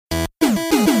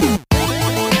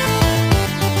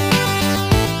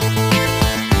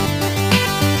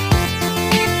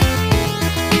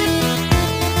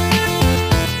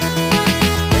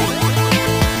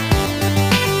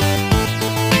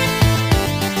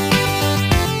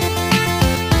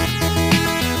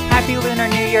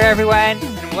everyone,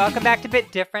 and welcome back to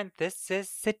Bit Different. This is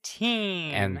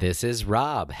Satine. And this is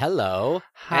Rob. Hello.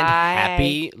 Hi. And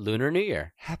happy Lunar New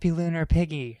Year. Happy Lunar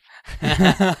Piggy.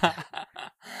 I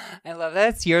love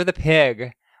that. It's Year of the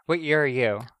Pig. What year are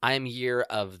you? I'm Year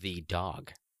of the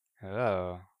Dog.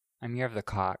 Oh, I'm Year of the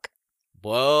Cock.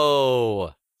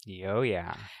 Whoa. Oh,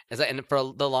 yeah. And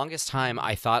for the longest time,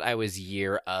 I thought I was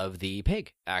Year of the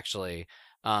Pig, actually.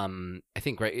 I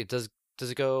think, right, does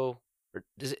it go...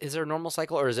 Is there a normal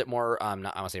cycle, or is it more, I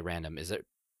want to say random? Is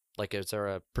there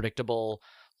a predictable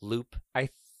loop?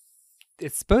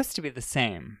 It's supposed to be the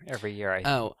same every year, I think.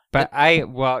 Oh. But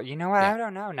you know what? Yeah. I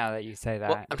don't know now that you say that.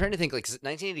 Well, I'm trying to think,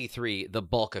 1983, the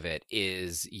bulk of it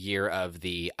is Year of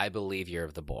the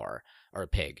Boar, or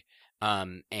Pig.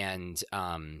 I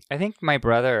think my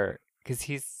brother, because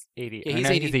he's 80. Yeah, he's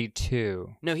 82.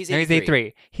 No, he's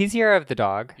 83. He's Year of the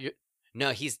Dog.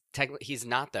 No, he's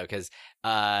not though, because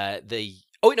I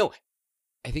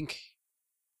think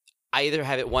I either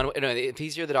have it one way. No, if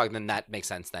he's Year of the Dog, then that makes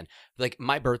sense. Then, like,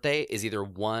 my birthday is either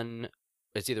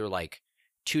like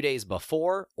 2 days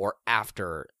before or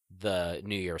after the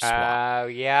New Year swap. Oh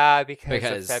yeah, because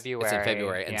of February. It's in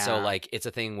February, and yeah. so like it's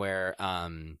a thing where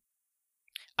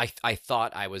I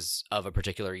thought I was of a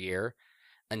particular year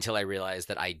until I realized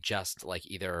that I just like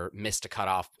either missed a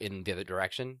cutoff in the other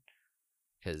direction,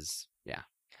 because. Yeah.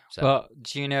 So. Well,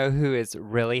 do you know who is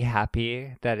really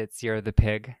happy that it's Year of the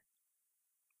Pig?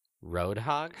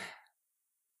 Roadhog?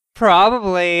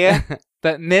 Probably.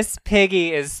 But Miss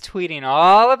Piggy is tweeting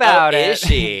all about it. Is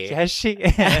she? Yes, she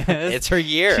is. It's her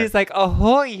year. She's like, a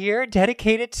whole year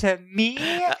dedicated to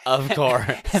me? Of course.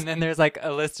 And then there's like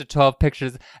a list of 12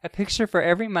 pictures. A picture for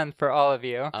every month for all of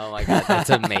you. Oh my God, that's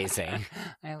amazing.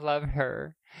 I love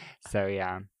her. So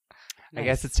yeah. Nice. I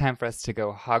guess it's time for us to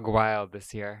go hog wild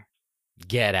this year.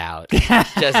 Get out.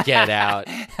 Just get out.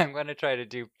 I'm going to try to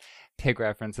do pig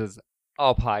references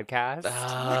all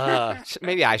podcasts.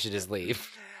 Maybe I should just leave.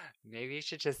 Maybe you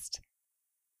should just...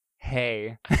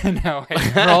 Hay. No,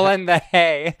 roll in the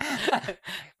hay.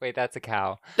 Wait, that's a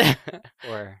cow.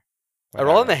 Or a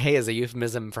roll in the hay is a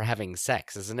euphemism for having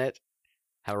sex, isn't it?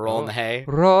 Have a roll in the hay?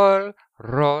 Roll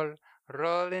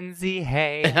in the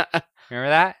hay. Remember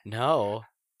that? No.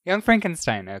 Young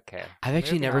Frankenstein. Okay. I've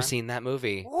actually never seen that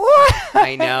movie. What?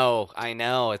 I know.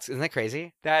 Isn't that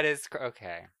crazy? That is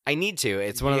okay. I need to.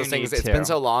 It's one of those things. It's been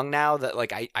so long now that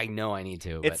like I know I need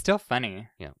to. But... It's still funny.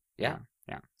 Yeah.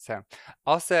 So,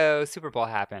 also Super Bowl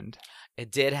happened. It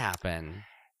did happen.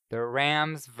 The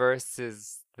Rams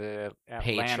versus the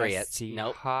Atlanta Patriots.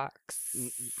 Seahawks.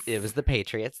 Nope. It was the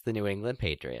Patriots, the New England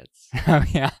Patriots. Oh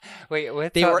yeah. Wait,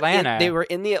 what's Atlanta? They were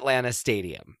in the Atlanta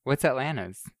Stadium. What's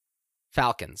Atlanta's?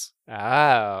 Falcons.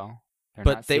 Oh.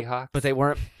 Not Seahawks? But they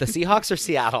weren't. The Seahawks are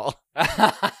Seattle.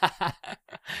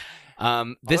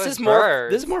 This is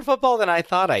more football than I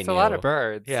thought I knew. It's a lot of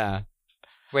birds. Yeah.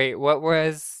 Wait, what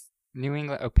was New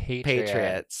England? Oh,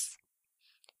 Patriots.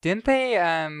 Didn't they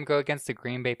go against the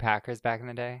Green Bay Packers back in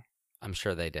the day? I'm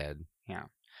sure they did. Yeah.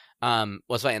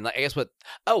 What's funny? I guess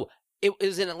it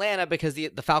was in Atlanta because the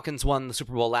Falcons won the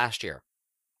Super Bowl last year.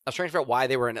 I was trying to figure out why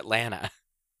they were in Atlanta.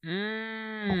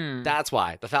 That's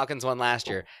why the Falcons won last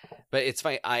year. But it's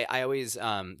funny. I always the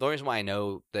only reason why I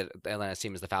know that the Atlanta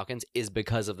team is the Falcons is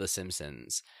because of The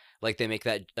Simpsons. Like they make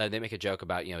a joke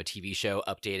about a TV show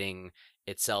updating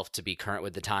itself to be current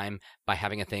with the time by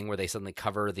having a thing where they suddenly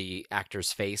cover the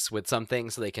actor's face with something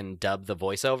so they can dub the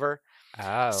voiceover.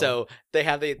 Oh, so they're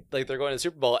going to the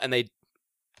Super Bowl and they're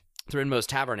in Moe's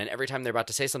Tavern, and every time they're about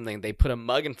to say something, they put a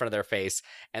mug in front of their face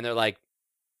and they're like,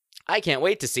 "I can't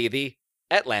wait to see the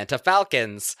Atlanta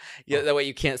Falcons." That way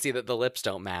you can't see that the lips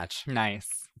don't match. Nice.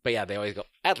 But yeah, they always go,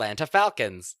 "Atlanta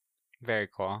Falcons." Very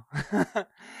cool.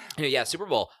 Yeah, Super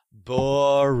Bowl.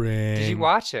 Boring. Did you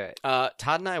watch it? Todd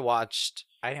and I watched...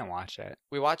 I didn't watch it.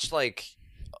 We watched like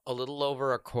a little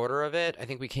over a quarter of it. I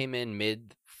think we came in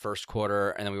mid first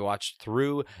quarter, and then we watched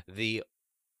through the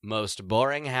most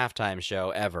boring halftime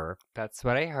show ever. That's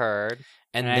what I heard.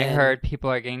 And then, I heard people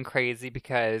are getting crazy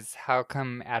because how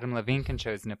come Adam Levine can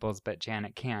show his nipples but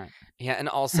Janet can't? Yeah, and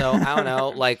also, I don't know,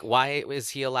 like, why is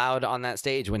he allowed on that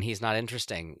stage when he's not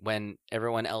interesting? When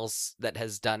everyone else that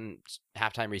has done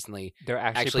halftime recently they're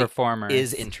actually performers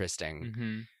is interesting.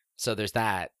 Mm-hmm. So there's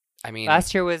that. I mean,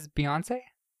 last year was Beyonce?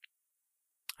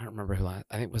 I don't remember who last.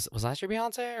 I think was last year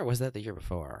Beyonce, or was that the year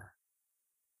before?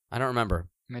 I don't remember.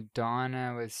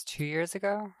 Madonna was 2 years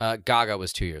ago? Gaga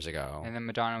was 2 years ago. And then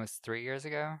Madonna was 3 years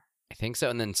ago? I think so.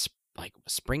 And then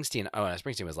Springsteen. Oh, no,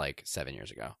 Springsteen was like 7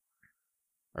 years ago,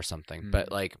 or something.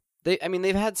 But like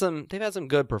they've had some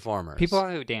good performers. People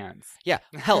who dance. Yeah,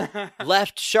 hell,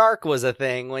 Left Shark was a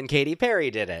thing when Katy Perry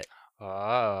did it.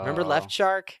 Oh, remember Left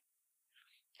Shark?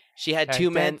 She had two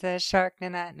men. The shark. No.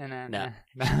 No.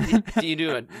 You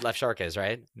knew what Left Shark is,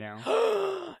 right?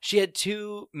 No. She had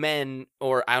two men,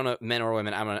 or I don't know, men or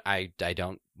women. I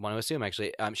don't want to assume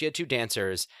actually. She had two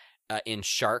dancers in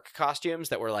shark costumes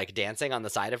that were like dancing on the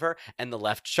side of her, and the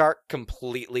left shark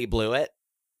completely blew it.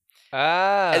 Oh.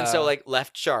 And so like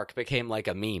Left Shark became like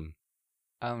a meme.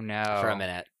 Oh no. For a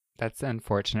minute. That's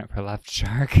unfortunate for Left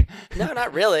Shark. No,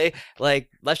 not really. Like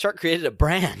Left Shark created a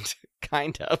brand,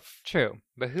 kind of. True,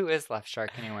 but who is Left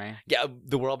Shark anyway? Yeah,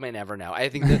 the world may never know. I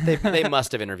think that they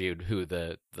must have interviewed who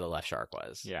the Left Shark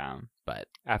was. Yeah, but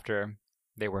after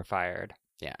they were fired.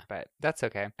 Yeah, but that's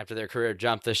okay. After their career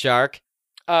jumped the shark.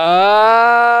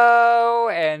 Oh,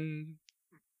 and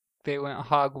they went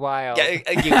hog wild.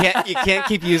 Yeah, you can't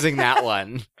keep using that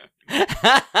one.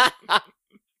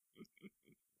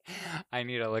 I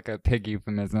need to look up pig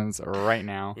euphemisms right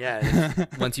now. Yeah,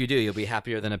 once you do, you'll be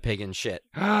happier than a pig in shit.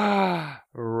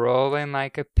 Rolling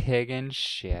like a pig in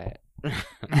shit.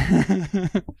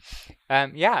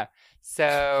 Yeah.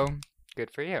 So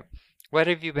good for you. What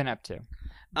have you been up to?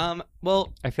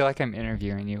 Well, I feel like I'm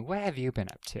interviewing you. What have you been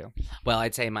up to? Well,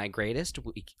 I'd say my greatest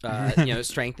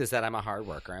strength is that I'm a hard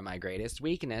worker, and my greatest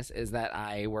weakness is that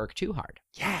I work too hard.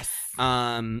 Yes.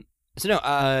 So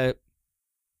no,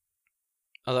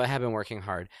 although I have been working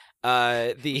hard,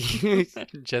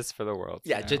 just for the world.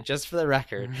 Yeah, just for the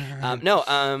record. No,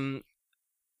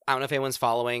 I don't know if anyone's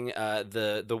following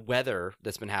the weather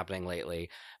that's been happening lately,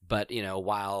 but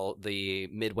while the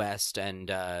Midwest and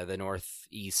the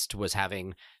Northeast was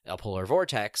having a polar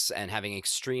vortex and having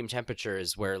extreme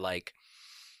temperatures, where I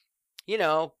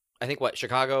think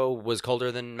Chicago was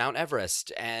colder than Mount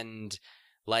Everest, and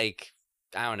I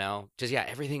don't know, just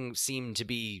everything seemed to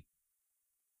be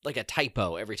like a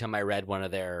typo every time I read one of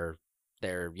their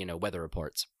weather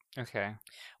reports. Okay.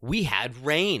 We had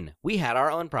rain. We had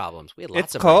our own problems. We had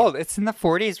lots of cold. rain. It's in the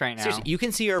 40s right now. Seriously, you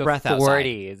can see your breath outside.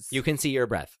 40s. You can see your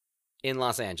breath in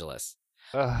Los Angeles.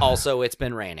 Ugh. Also, it's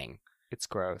been raining. It's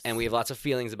gross. And we have lots of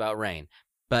feelings about rain.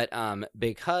 But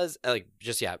because I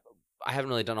haven't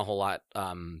really done a whole lot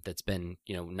that's been,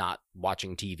 not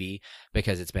watching TV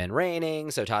because it's been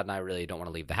raining. So Todd and I really don't want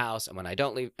to leave the house. And when I do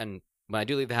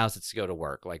leave the house, it's to go to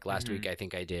work. Like last week, I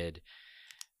think I did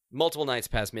multiple nights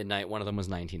past midnight. One of them was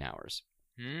 19 hours.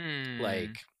 The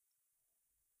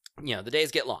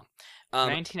days get long.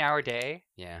 19-hour day?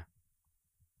 Yeah.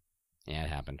 Yeah, it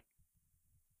happened.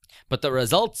 But the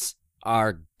results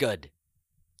are good.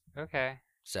 Okay.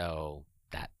 So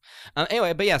that.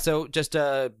 Anyway, but yeah, so just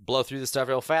blow through the stuff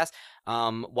real fast.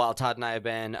 While Todd and I have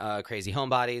been crazy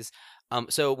homebodies.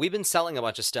 So we've been selling a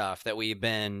bunch of stuff that we've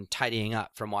been tidying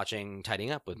up from watching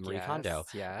Tidying Up with Marie Kondo.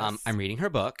 Yes. I'm reading her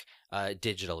book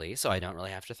digitally, so I don't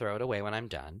really have to throw it away when I'm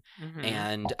done. Mm-hmm.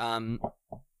 And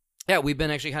yeah, we've been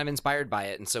actually kind of inspired by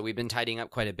it, and so we've been tidying up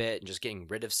quite a bit and just getting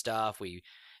rid of stuff. We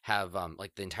have the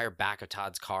entire back of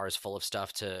Todd's car is full of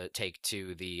stuff to take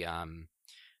to the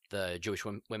Jewish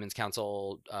Women's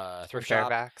Council thrift shop.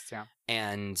 Fairfax, yeah.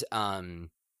 And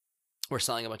we're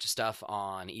selling a bunch of stuff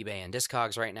on eBay and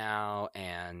Discogs right now,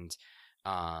 and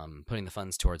putting the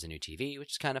funds towards a new TV,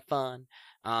 which is kind of fun.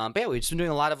 But yeah, we've just been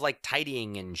doing a lot of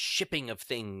tidying and shipping of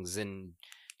things, and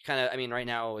right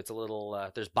now it's a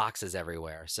little there's boxes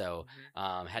everywhere, so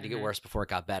had to get worse before it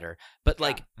got better. But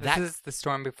this is the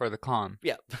storm before the calm.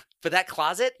 Yeah, but that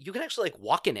closet, you can actually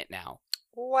walk in it now.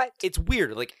 What? It's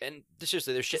weird. And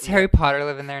seriously, there's shit. Is Harry Potter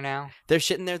living there now? There's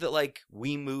shit in there that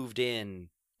we moved in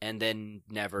and then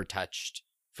never touched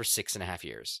for 6.5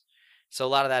 years. So a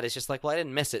lot of that is just I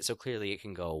didn't miss it, so clearly it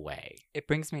can go away. It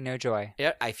brings me no joy.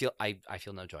 Yeah, I feel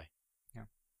no joy. Yeah.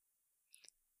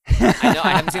 I know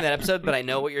I haven't seen that episode, but I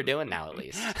know what you're doing now at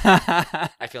least.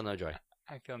 I feel no joy.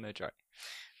 I feel no joy.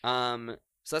 So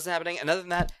that's happening. And other than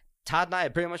that, Todd and I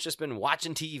have pretty much just been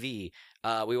watching TV.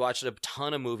 We watched a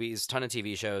ton of movies, ton of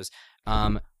TV shows.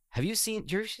 Do you ever seen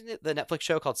the Netflix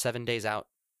show called 7 Days Out?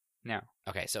 No.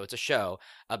 Okay, so it's a show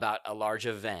about a large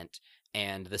event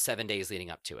and the 7 days leading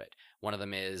up to it. One of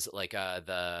them is I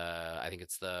think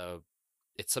it's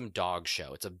some dog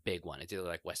show. It's a big one. It's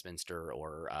either Westminster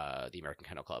or the American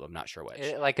Kennel Club. I'm not sure which.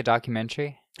 Is it like a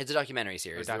documentary? It's a documentary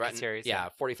series. Docu-series, yeah,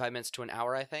 45 minutes to an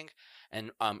hour, I think. And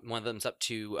one of them's up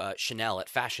to Chanel at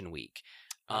Fashion Week.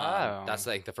 That's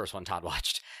the first one Todd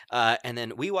watched. And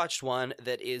then we watched one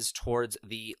that is towards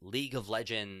the League of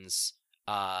Legends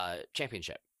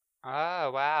championship. Oh,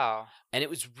 wow. And it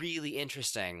was really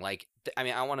interesting. I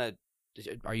want to...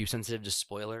 Are you sensitive to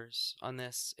spoilers on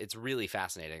this? It's really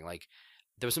fascinating.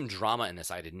 There was some drama in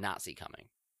this I did not see coming.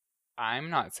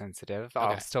 I'm not sensitive.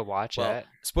 I'll still watch it.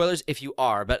 Spoilers if you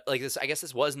are, but this, I guess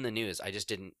this was in the news. I just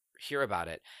didn't hear about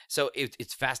it. So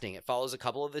it's fascinating. It follows a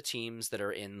couple of the teams that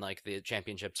are in like the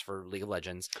championships for League of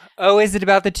Legends. Oh, is it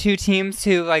about the two teams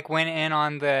who like went in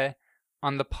on the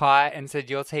pot and said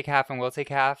you'll take half and we'll take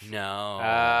half? No.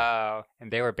 Oh,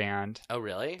 and they were banned. Oh,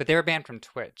 really? But they were banned from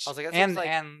Twitch. I was like, that and seems like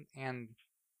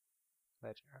I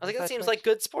was like, that seems like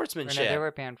good sportsmanship. No, they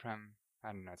were banned from.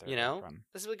 I don't know. You know,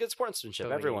 this is a good sportsmanship.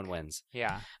 The Everyone league. wins.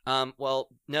 Yeah. Well,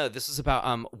 no, this is about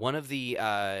one of the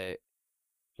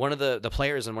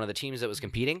players on one of the teams that was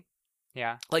competing.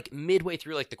 Yeah. Like midway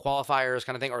through like the qualifiers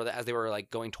kind of thing, or as they were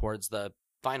like going towards the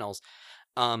finals,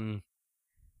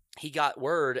 he got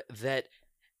word that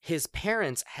his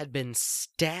parents had been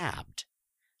stabbed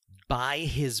by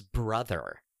his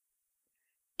brother,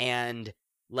 and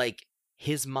like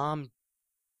his mom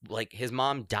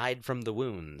died from the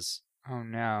wounds. Oh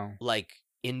no. Like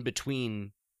in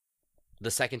between the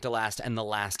second to last and the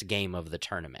last game of the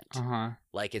tournament.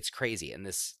 Like it's crazy, and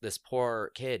this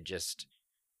poor kid just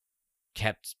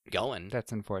kept going.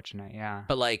 That's unfortunate. Yeah.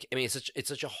 But like, I mean, it's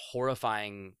such a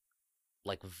horrifying,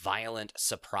 like violent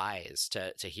surprise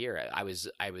to hear it. I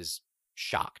was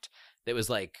shocked. It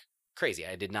was like crazy.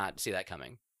 I did not see that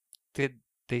coming. Did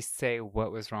they say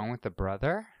what was wrong with the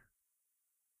brother?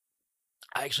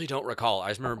 I actually don't recall. I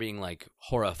just remember being like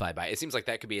horrified by it. It seems like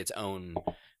that could be its own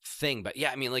thing, but yeah,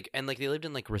 I mean, like, and like they lived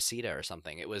in like Reseda or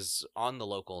something. It was on the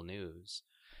local news.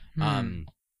 But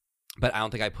I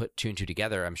don't think I put two and two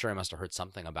together. I'm sure I must have heard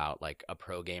something about like a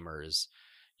pro gamer's,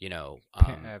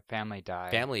 family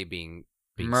died. Family being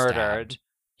murdered. Stabbed.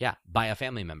 Yeah, by a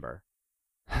family member.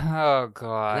 Oh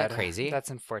god, Isn't that crazy? That's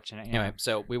unfortunate. Yeah. Anyway,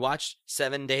 so we watched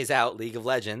 7 Days Out League of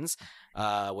Legends,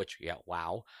 which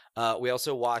wow. We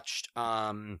also watched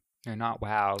No, not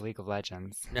wow, League of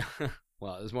Legends.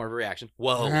 Well, it was more of a reaction.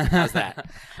 Whoa, how's that?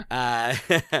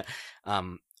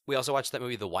 We also watched that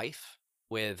movie The Wife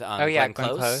with Glenn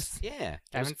Close. Yeah,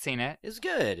 I haven't seen it. It's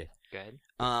good. Good.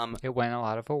 It won a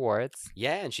lot of awards.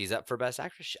 Yeah, and she's up for Best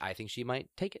Actress. I think she might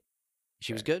take it.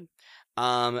 She was good.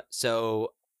 So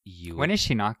when is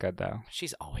she not good though?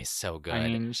 She's always so good. I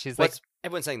mean, she's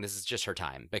everyone's saying this is just her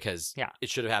time because it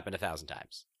should have happened 1,000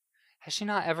 times. Has she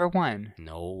not ever won?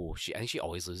 No, I think she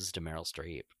always loses to Meryl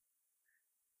Streep.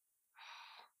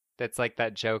 That's like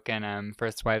that joke in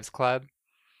First Wives Club,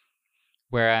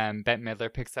 where Bette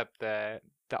Midler picks up the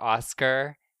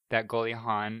Oscar that Goldie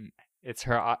Hawn. It's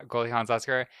her Goldie Hawn's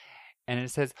Oscar, and it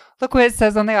says, "Look what it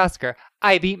says on the Oscar.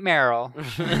 I beat Meryl."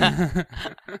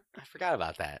 I forgot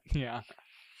about that. Yeah.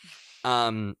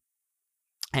 And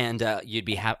you'd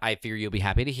be I figure you'll be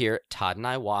happy to hear Todd and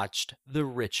I watched The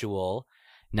Ritual.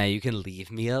 Now you can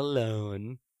leave me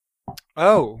alone.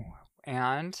 Oh,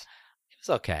 and it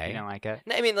was okay. You don't like it?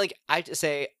 I mean, like I have to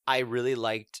say, I really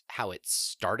liked how it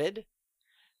started,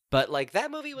 but like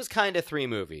that movie was kind of 3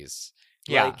 movies.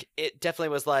 Yeah. Like it definitely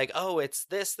was like, oh, it's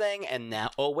this thing, and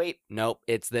now, oh wait, nope,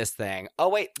 it's this thing. Oh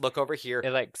wait, look over here.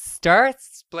 It like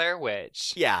starts Blair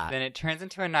Witch. Yeah. Then it turns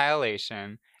into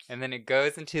Annihilation. And then it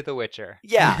goes into The Witcher.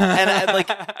 Yeah,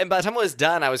 and by the time it was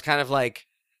done, I was kind of like,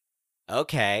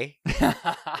 okay,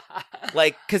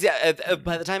 like, because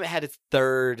by the time it had its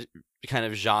third kind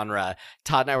of genre,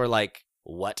 Todd and I were like,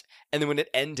 what? And then when it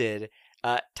ended,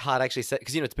 Todd actually said,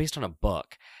 because it's based on a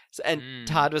book, and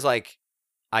Todd was like,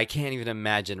 I can't even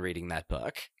imagine reading that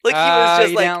book. Like he was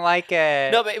just like, didn't like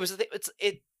it. No, but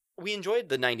it. We enjoyed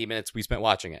the 90 minutes we spent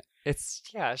watching it. It's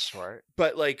short,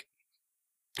 but like.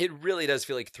 It really does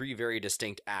feel like 3 very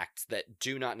distinct acts that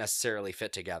do not necessarily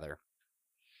fit together.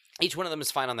 Each one of them is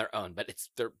fine on their own, but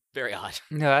they're very odd.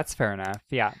 No, that's fair enough.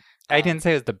 Yeah. I didn't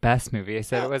say it was the best movie. I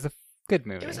said it was a good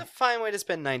movie. It was a fine way to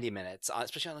spend 90 minutes,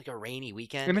 especially on like a rainy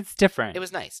weekend. And it's different. It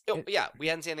was nice. Yeah, we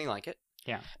hadn't seen anything like it.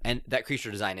 Yeah. And that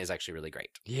creature design is actually really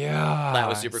great. Yeah. That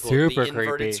was super cool. Super the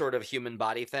inverted creepy. sort of human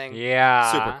body thing.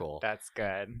 Yeah. Super cool. That's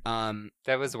good.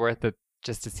 That was worth it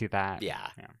just to see that. Yeah.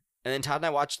 And then Todd and I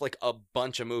watched like a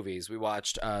bunch of movies. We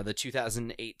watched the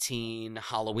 2018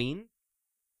 Halloween.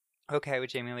 Okay, with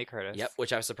Jamie Lee Curtis. Yep,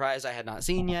 which I was surprised I had not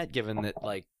seen yet, given that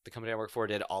like the company I work for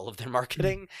did all of their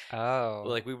marketing. Oh.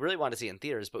 Like we really wanted to see it in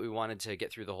theaters, but we wanted to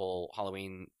get through the whole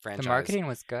Halloween franchise. The marketing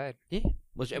was good. Yeah.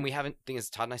 And we haven't, thing is,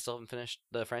 Todd and I still haven't finished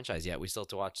the franchise yet. We still have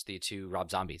to watch the 2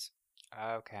 Rob Zombies.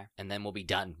 Oh, okay. And then we'll be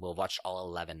done. We'll watch all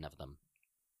 11 of them.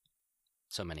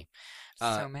 So many.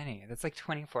 So many. That's like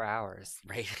 24 hours.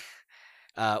 Right.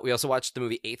 We also watched the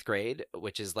movie 8th Grade,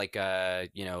 which is like a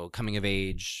coming of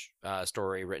age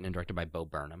story written and directed by Bo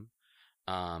Burnham.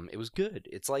 It was good.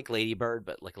 It's like Lady Bird,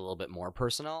 but like a little bit more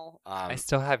personal. I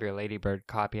still have your Lady Bird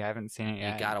copy. I haven't seen it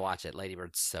yet. You gotta watch it. Lady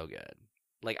Bird's so good.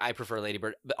 Like I prefer Lady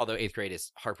Bird, but although 8th Grade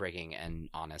is heartbreaking and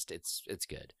honest, it's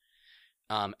good.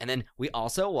 And then we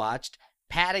also watched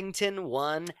Paddington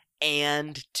 1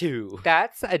 and 2.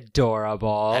 That's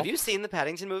adorable. Have you seen the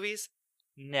Paddington movies?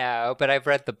 No, but I've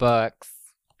read the books.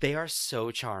 They are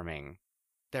so charming.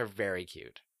 They're very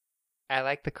cute. I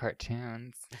like the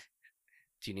cartoons.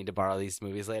 Do you need to borrow these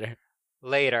movies later?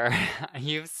 Later.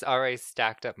 You've already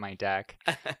stacked up my deck.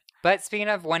 But speaking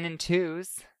of 1 and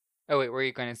 2s... Oh, wait, what were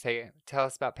you going to say? Tell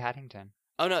us about Paddington.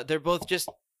 Oh, no, they're both just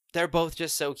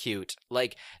so cute.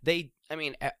 Like,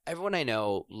 everyone I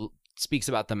know speaks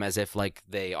about them as if, like,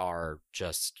 they are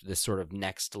just this sort of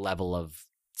next level of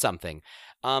something.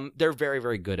 They're very,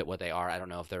 very good at what they are. I don't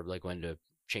know if they're, like, going to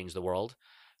change the world.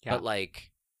 Yeah. But,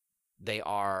 like, they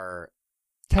are...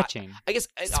 touching. I guess...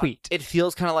 Sweet. It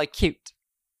feels kind of like... cute.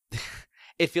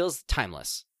 It feels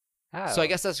timeless. Oh. So I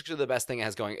guess that's actually the best thing it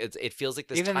has going. It feels like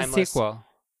this even timeless... the sequel.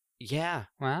 Yeah.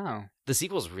 Wow. The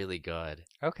sequel's really good.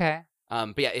 Okay.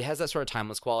 But yeah, it has that sort of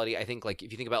timeless quality. I think, like,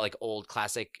 if you think about, like, old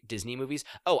classic Disney movies.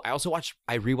 Oh, I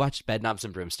rewatched Bedknobs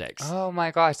and Broomsticks. Oh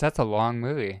my gosh, that's a long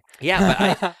movie.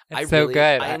 Yeah, but it's so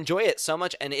good. I enjoy it so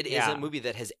much, and it is a movie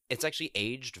that it's actually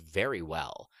aged very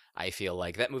well. I feel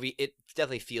like that movie, it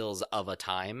definitely feels of a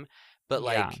time, but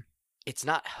like it's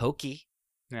not hokey.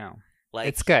 No, like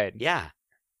it's good. Yeah.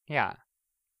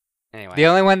 Anyway,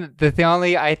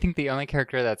 I think the only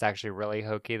character that's actually really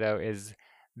hokey though is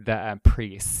the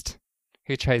priest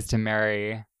who tries to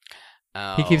marry.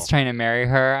 Oh. He keeps trying to marry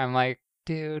her. I'm like,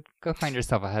 dude, go find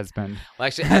yourself a husband. Well,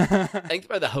 actually, I think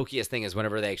the hokiest thing is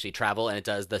whenever they actually travel and it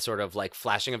does the sort of like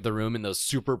flashing of the room in those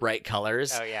super bright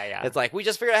colors. Oh yeah. It's like, we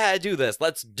just figured out how to do this.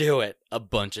 Let's do it a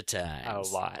bunch of times.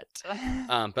 A lot.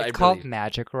 But it's called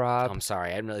magic, Rob. I'm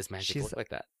sorry, I didn't realize magic looked like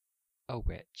that. A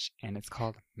witch, and it's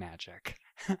called magic.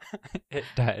 It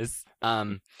does.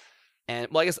 And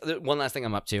well, I guess one last thing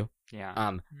I'm up to. Yeah.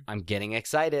 I'm getting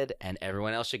excited, and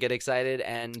everyone else should get excited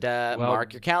and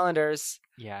mark your calendars.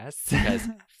 Yes. Because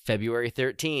February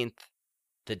 13th,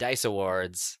 the Dice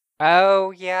Awards.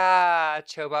 Oh yeah,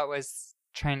 Chobot was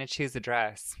trying to choose a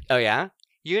dress. Oh yeah.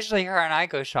 Usually, her and I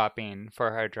go shopping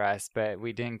for her dress, but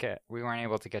we weren't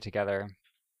able to get together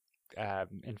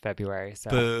in February,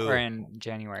 or in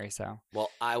January. So.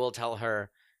 Well, I will tell her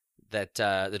that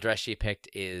the dress she picked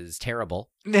is terrible,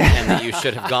 and that you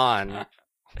should have gone.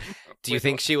 Do you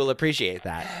think she will appreciate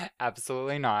that?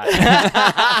 Absolutely not.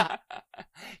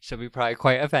 She'll be probably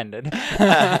quite offended.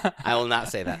 I will not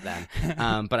say that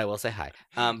then, but I will say hi.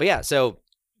 But yeah, so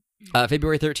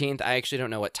February 13th, I actually don't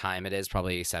know what time it is,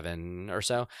 probably 7 or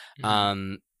so.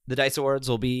 Mm-hmm. The Dice Awards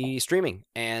will be streaming,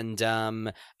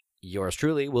 and yours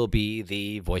truly will be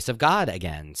the voice of God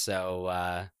again.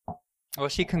 So... well,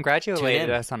 she congratulated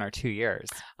us on our 2 years.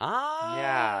 Ah.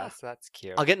 Yeah, so that's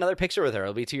cute. I'll get another picture with her.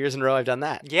 It'll be 2 years in a row I've done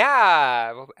that.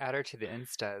 Yeah, we'll add her to the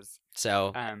Instas.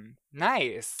 So,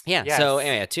 nice. Yeah, yes. So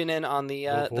anyway, tune in on the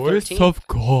voice 13th. of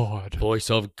God. Voice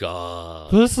of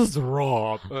God. This is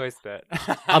Rob. Voice bit.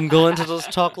 I'm going to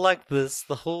just talk like this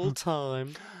the whole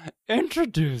time.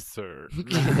 Introduce her.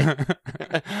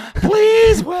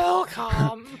 Please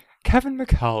welcome Kevin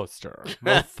McAllister,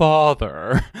 the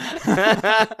father.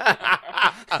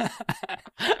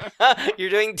 You're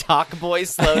doing talk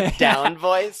voice, slowed down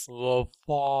voice? The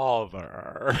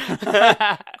father.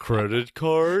 Credit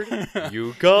card?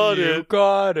 You got it. You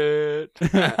got it.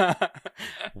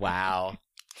 Wow.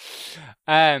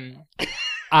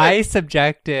 I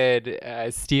subjected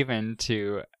Steven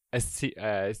to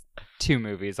 2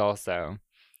 movies also.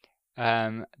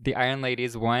 The Iron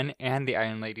Ladies 1 and The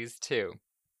Iron Ladies 2.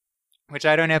 Which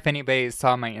I don't know if anybody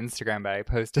saw my Instagram, but I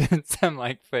posted some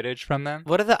footage from them.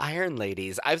 What are the Iron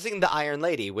Ladies? I've seen The Iron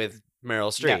Lady with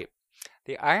Meryl Streep. Yeah.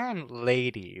 The Iron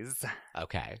Ladies,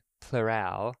 okay,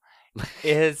 plural,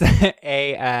 is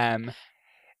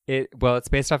it's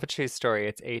based off a true story.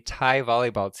 It's a Thai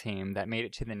volleyball team that made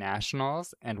it to the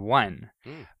nationals and won.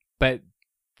 But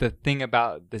the thing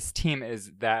about this team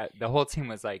is that the whole team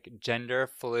was gender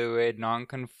fluid,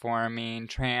 non-conforming,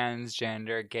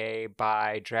 transgender, gay,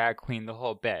 bi, drag queen, the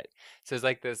whole bit. So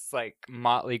it's this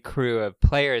motley crew of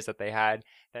players that they had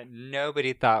that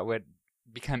nobody thought would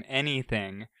become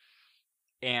anything,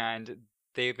 and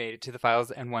they made it to the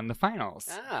finals and won the finals.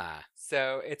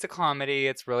 So it's a comedy.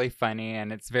 It's really funny,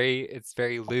 and it's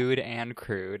very lewd and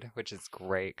crude, which is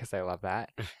great because I love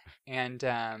that. And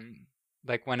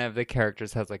one of the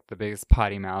characters has the biggest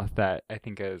potty mouth that I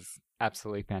think is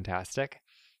absolutely fantastic.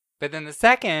 But then the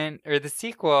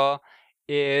sequel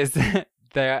is is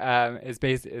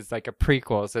a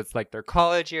prequel. So it's their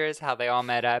college years, how they all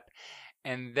met up,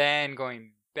 and then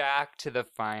going back to the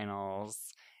finals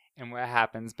and what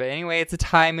happens. But anyway, it's a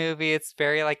Thai movie. It's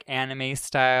very anime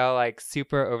style,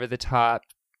 super over the top,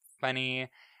 funny.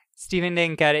 Steven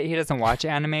didn't get it. He doesn't watch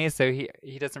anime, so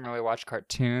he doesn't really watch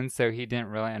cartoons, so he didn't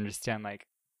really understand like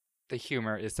the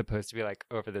humor is supposed to be like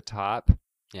over the top.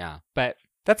 Yeah. But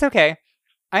that's okay.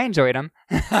 I enjoyed him.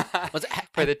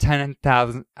 For the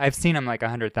 10,000. I've seen him like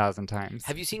 100,000 times.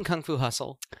 Have you seen Kung Fu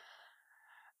Hustle?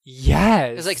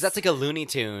 Yes. It's like that's like a Looney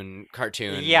Tune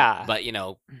cartoon. Yeah. But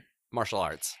martial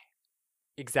arts.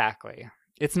 Exactly.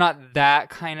 It's not that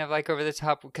kind of like over the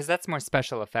top because that's more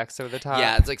special effects over the top.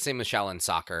 Yeah, it's like same with Shaolin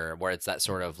Soccer where it's that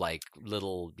sort of like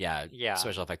little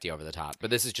special effecty over the top. But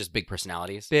this is just big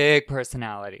personalities. Big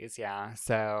personalities, yeah.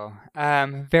 So,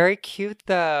 very cute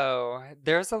though.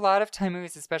 There's a lot of Thai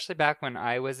movies, especially back when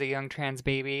I was a young trans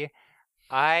baby.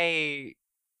 I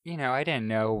didn't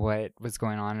know what was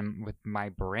going on with my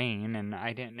brain, and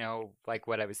I didn't know like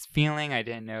what I was feeling. I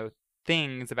didn't know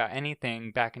things about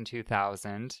anything back in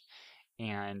 2000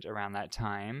 and around that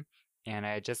time. And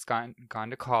I had just gone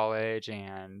to college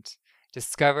and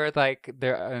discovered like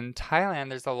there in Thailand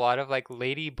there's a lot of like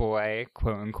ladyboy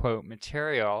quote unquote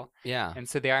material. Yeah. And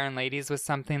so The Iron Ladies was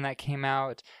something that came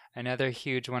out. Another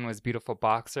huge one was Beautiful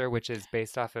Boxer, which is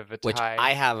based off of a Which Thai.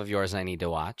 I have of yours and I need to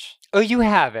watch. Oh, you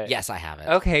have it? Yes, I have it.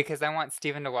 Okay, because I want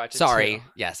Steven to watch it Sorry. too.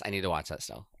 Yes, I need to watch that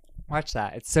still. Watch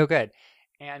that. It's so good.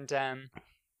 And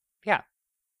yeah.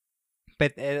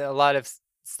 But a lot of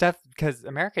stuff because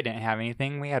America didn't have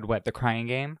anything. We had The Crying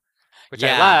Game, which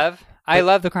I love. I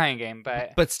love The Crying Game,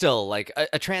 but still, like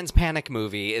a trans panic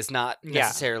movie is not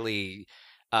necessarily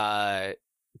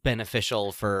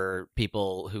beneficial for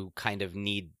people who kind of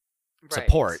need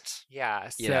support. Yeah.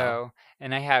 So,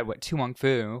 and I had Tu Wong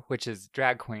Fu, which is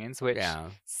drag queens, which Yeah.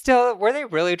 still were they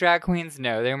really drag queens?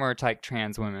 No, they were more like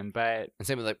trans women. But And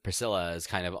same with like Priscilla is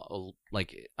kind of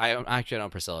like I actually don't know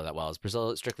Priscilla that well. Is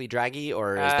Priscilla strictly draggy,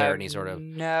 or is there any sort of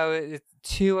no?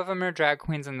 Two of them are drag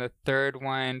queens, and the third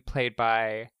one played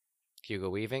by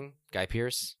Hugo Weaving, Guy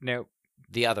Pearce? Nope.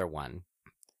 The other one,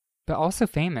 but also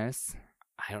famous.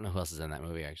 I don't know who else is in that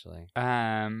movie actually.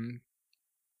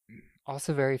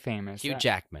 Also very famous. Hugh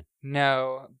Jackman.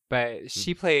 No, but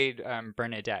she played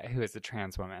Bernadette, who is a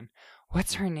trans woman.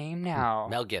 What's her name now?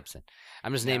 Mel Gibson.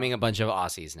 I'm just naming a bunch of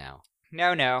Aussies now.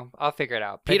 No, I'll figure it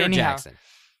out. Peter Jackson.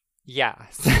 Yeah,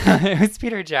 it was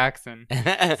Peter Jackson.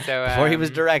 So before he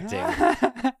was directing.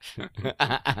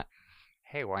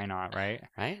 Hey, why not, right?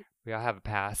 Right? We all have a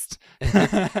past.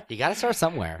 You got to start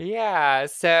somewhere. Yeah.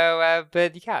 So,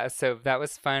 so that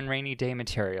was fun rainy day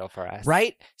material for us.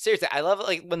 Right? Seriously, I love it.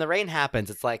 Like when the rain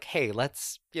happens, it's like, hey,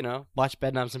 let's, watch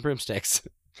Bedknobs and Broomsticks.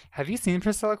 Have you seen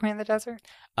Priscilla Queen of the Desert?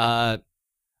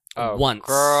 Once.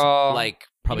 Girl. Like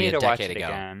probably a decade ago.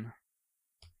 Again.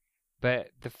 But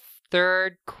the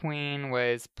third queen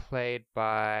was played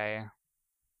by,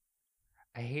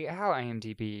 I hate how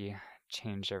IMDb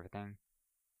changed everything.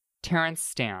 Terrence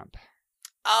Stamp.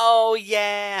 Oh,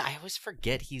 yeah. I always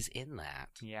forget he's in that.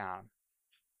 Yeah.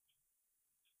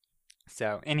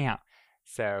 So, anyhow.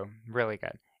 Really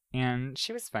good. And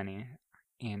she was funny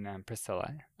in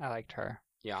Priscilla. I liked her.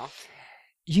 Yeah.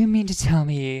 You mean to tell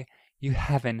me you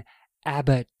have an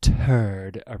ABBA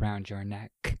turd around your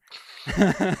neck?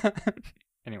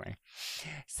 Anyway.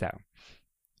 So,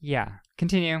 yeah.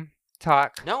 Continue.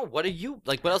 Talk. No, what else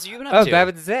have you been up to? Oh,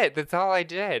 that was it. That's all I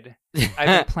did. I've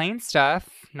been playing stuff.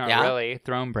 Not really.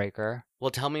 Thronebreaker. Well,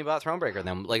 tell me about Thronebreaker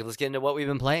then. Like, let's get into what we've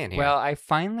been playing here. Well, I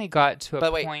finally got to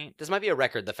a point. This might be a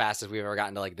record, the fastest we've ever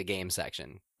gotten to like the game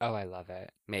section. Oh, I love it.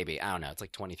 Maybe. I don't know. It's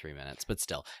like 23 minutes, but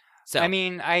still. So I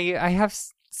mean, I have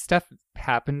stuff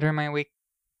happen during my week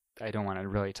I don't want to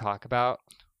really talk about.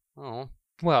 Oh.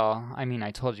 Well, I mean,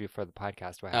 I told you for the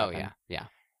podcast what happened. Oh, yeah.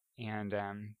 And,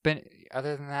 but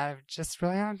other than that, I've just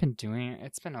really haven't been doing it.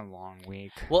 It's been a long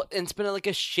week. Well, it's been like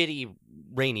a shitty,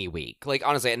 rainy week. Like,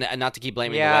 honestly, and not to keep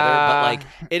blaming the weather, but like,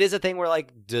 it is a thing where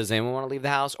like, does anyone want to leave the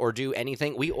house or do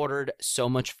anything? We ordered so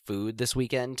much food this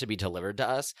weekend to be delivered to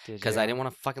us because I didn't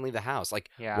want to fucking leave the house. Like,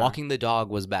 walking the dog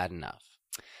was bad enough.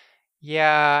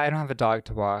 Yeah, I don't have a dog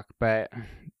to walk, but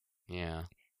yeah,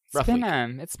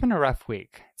 it's been a rough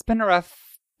week. It's been a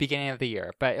rough beginning of the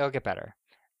year, but it'll get better.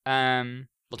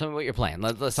 Well, tell me what you're playing.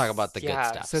 Let's talk about the good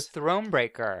stuff. So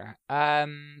Thronebreaker. I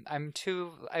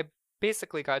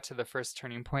basically got to the first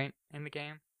turning point in the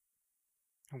game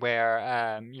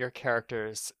where your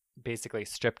character's basically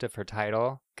stripped of her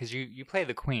title because you play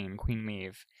the Queen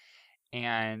Maeve,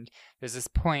 and there's this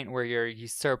point where you're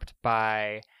usurped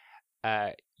by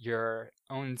your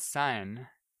own son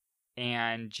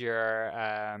and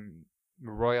your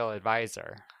royal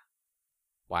advisor.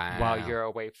 Wow. While you're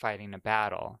away fighting a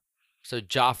battle. So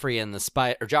Joffrey and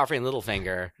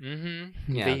Littlefinger.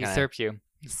 Mm-hmm. Yeah, they usurp you.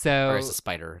 So or it's a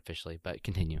spider officially, but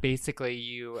continue.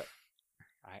 Basically,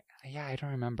 I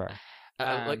don't remember.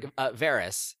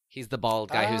 Varys. He's the bald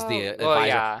guy who's the advisor. Well,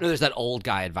 yeah. No, there's that old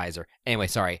guy advisor. Anyway,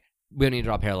 sorry. We don't need to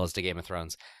draw parallels to Game of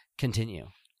Thrones. Continue.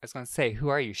 I was going to say, who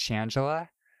are you, Shangela?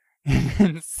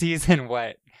 In season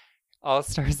what? All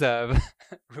Stars of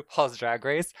RuPaul's Drag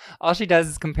Race. All she does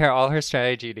is compare all her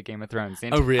strategy to Game of Thrones. The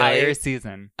entire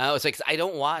season. Oh, it's like I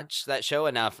don't watch that show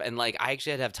enough, and like I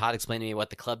actually had to have Todd explain to me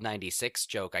what the Club 96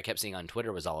 joke I kept seeing on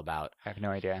Twitter was all about. I have no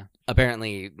idea.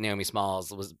 Apparently, Naomi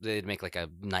Smalls they'd make like a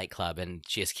nightclub, and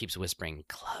she just keeps whispering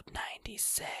Club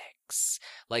 96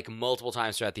 like multiple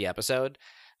times throughout the episode,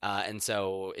 and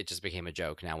so it just became a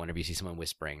joke. Now, whenever you see someone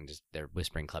whispering, they're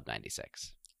whispering Club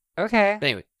 96. Okay. But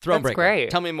anyway, Thronebreaker. That's great.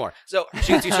 Tell me more. So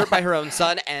she gets usurped by her own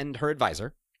son and her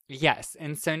advisor. Yes,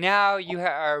 and so now you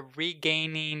are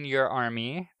regaining your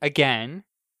army again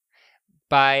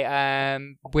by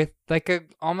with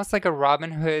like almost like a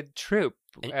Robin Hood troop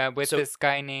with this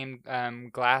guy named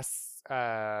Glasscon,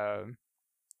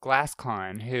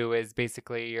 who is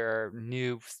basically your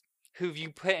new. Who you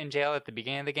put in jail at the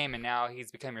beginning of the game, and now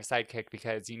he's become your sidekick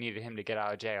because you needed him to get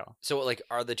out of jail. So, like,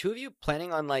 are the two of you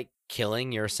planning on, like,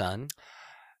 killing your son?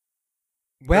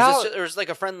 Well... Or is this like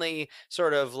a friendly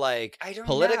sort of, like, know.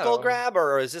 political grab,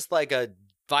 or is this, like, a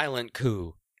violent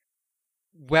coup?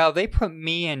 Well, they put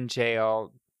me in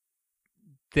jail.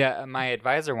 My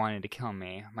advisor wanted to kill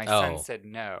me. My son said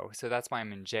no, so that's why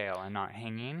I'm in jail and not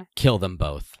hanging. Kill them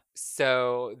both.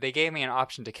 So they gave me an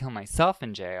option to kill myself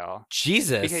in jail.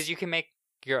 Jesus. Because you can make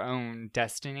your own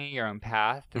destiny, your own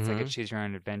path. It's like a choose your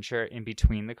own adventure in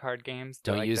between the card games.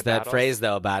 Don't use that phrase,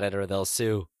 though, about it, or they'll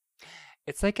sue.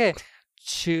 It's like a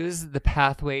choose the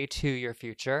pathway to your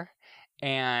future.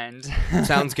 And...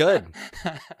 Sounds good.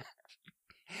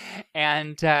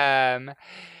 And,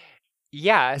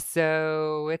 yeah,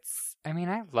 so it's... I mean,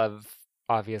 I love,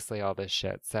 obviously, all this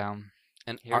shit, so...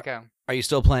 And here we go. Are you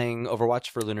still playing Overwatch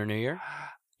for Lunar New Year?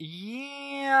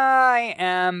 Yeah, I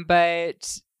am,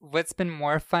 but what's been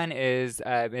more fun is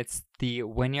it's the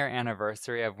 1-year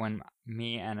anniversary of when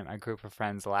me and a group of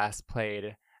friends last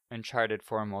played Uncharted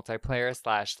 4 multiplayer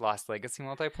 / Lost Legacy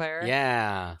multiplayer.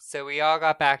 Yeah. So we all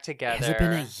got back together. Has it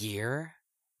been a year?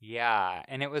 Yeah,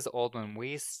 and it was old when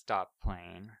we stopped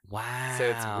playing. Wow. So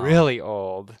it's really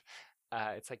old.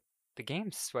 It's like, the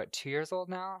game's, 2 years old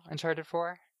now? Uncharted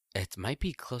 4? It might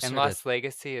be closer and Lost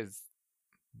Legacy is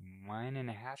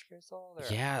 1.5 years old? Or...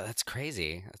 Yeah, that's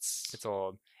crazy. It's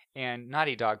old. And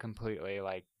Naughty Dog completely,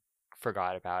 like,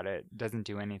 forgot about it. Doesn't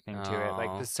do anything to it.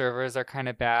 Like, the servers are kind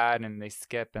of bad, and they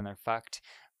skip, and they're fucked.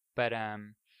 But,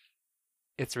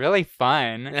 it's really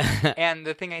fun. And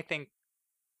the thing I think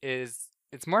is,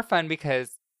 it's more fun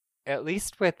because, at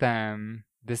least with,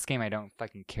 this game, I don't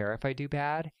fucking care if I do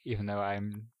bad, even though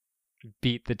I'm...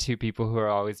 beat the two people who are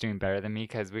always doing better than me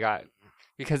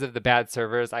because of the bad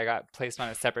servers. I got placed on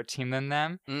a separate team than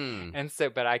them, and so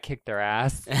but I kicked their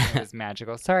ass. It was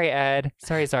magical. Sorry, Ed.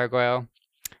 Sorry, Zargoyle.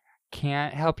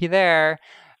 Can't help you there.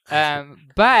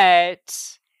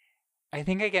 But I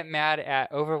think I get mad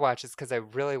at Overwatch is because I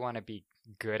really want to be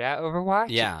good at Overwatch.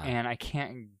 Yeah, and I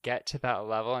can't get to that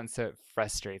level, and so it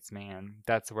frustrates me, and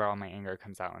that's where all my anger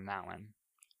comes out in that one.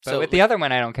 But with the other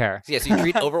one, I don't care. Yeah, so you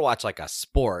treat Overwatch like a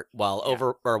sport, while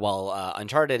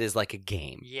Uncharted is like a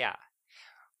game. Yeah.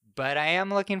 But I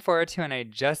am looking forward to, and I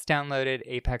just downloaded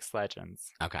Apex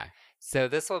Legends. Okay. So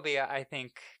this will be, I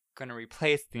think, going to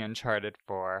replace the Uncharted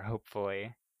 4,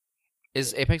 hopefully.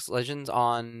 Is Apex Legends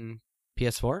on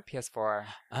PS4? PS4.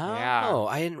 Oh,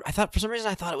 yeah. I thought, for some reason,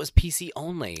 I thought it was PC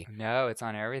only. No, it's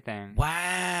on everything. Wow.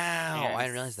 I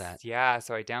didn't realize that. Yeah,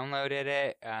 so I downloaded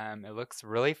it. It looks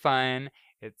really fun.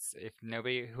 It's,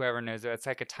 whoever knows it, it's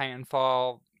like a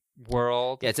Titanfall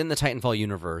world. Yeah, it's in the Titanfall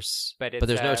universe, but it's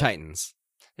there's no Titans.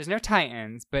 There's no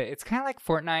Titans, but it's kind of like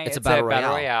Fortnite. It's a battle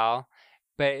royale.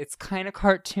 But it's kind of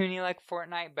cartoony like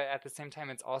Fortnite, but at the same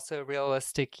time, it's also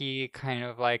realistic-y, kind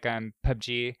of like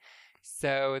PUBG.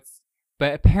 So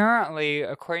but apparently,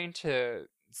 according to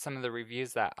some of the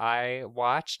reviews that I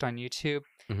watched on YouTube,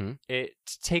 it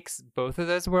takes both of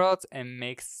those worlds and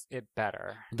makes it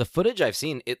better. The footage I've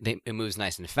seen, it moves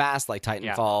nice and fast, like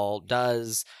Titanfall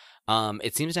does.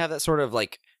 It seems to have that sort of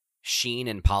like sheen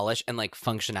and polish and like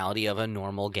functionality of a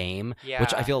normal game,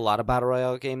 which I feel a lot of battle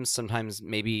royale games sometimes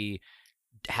maybe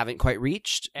haven't quite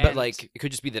reached. But like it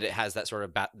could just be that it has that sort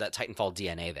of that Titanfall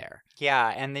DNA there.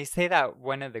 Yeah, and they say that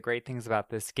one of the great things about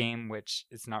this game, which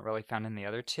is not really found in the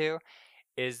other two,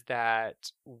 is that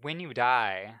when you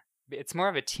die, it's more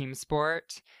of a team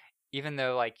sport, even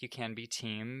though like you can be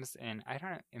teams. And I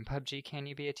don't know, in PUBG, can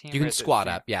you be a team? You can squad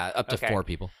up, up to 4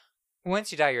 people.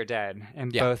 Once you die, you're dead in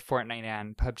both Fortnite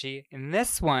and PUBG. In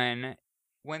this one,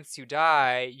 once you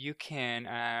die, you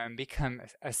can become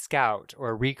a scout or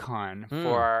a recon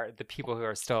for the people who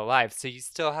are still alive. So you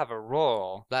still have a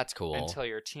role. That's cool. Until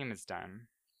your team is done.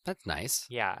 That's nice.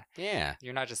 Yeah. Yeah.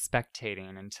 You're not just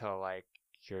spectating until, like,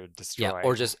 you're destroyed. Yeah,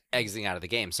 or just exiting out of the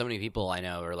game. So many people I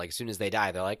know are like, as soon as they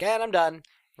die, they're like, and I'm done.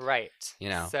 Right. You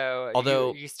know. So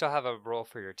although you still have a role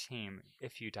for your team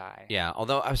if you die. Yeah.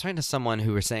 Although I was talking to someone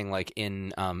who was saying like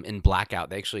in Blackout,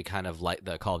 they actually kind of like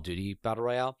the Call of Duty Battle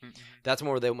Royale. Mm-hmm. That's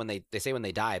more than when they say when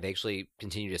they die, they actually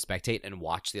continue to spectate and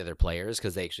watch the other players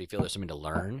because they actually feel there's something to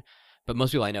learn. But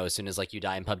most people I know, as soon as like you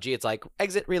die in PUBG, it's like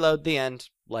exit, reload, the end,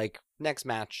 like next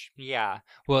match. Yeah.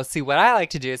 Well, see, what I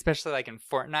like to do, especially like in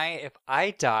Fortnite, if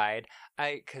I died,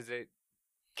 because it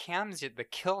cams the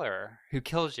killer who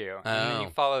kills you, and then you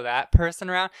follow that person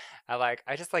around. I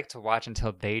just like to watch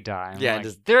until they die. Yeah, like,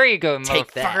 just there you go,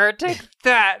 take motherfucker. That. Take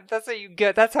that. That's what you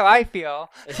get. That's how I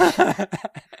feel.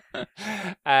 But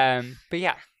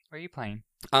yeah, what are you playing?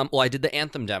 Well, I did the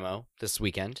Anthem demo this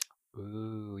weekend.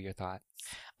 Ooh, your thoughts?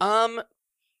 I'm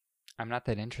not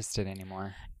that interested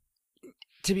anymore.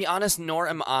 To be honest, nor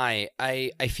am I.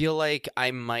 I feel like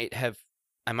I might have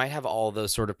all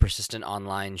those sort of persistent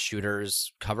online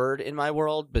shooters covered in my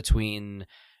world between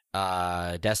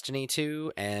Destiny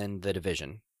 2 and The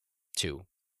Division 2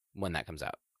 when that comes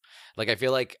out. Like, I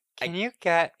feel like... Can you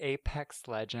get Apex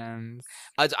Legends?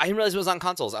 I didn't realize it was on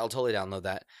consoles. I'll totally download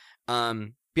that.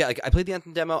 Yeah, like I played the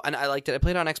Anthem demo and I liked it. I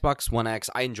played it on Xbox One X.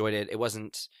 I enjoyed it. It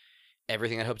wasn't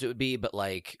everything I hoped it would be, but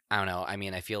like, I don't know. I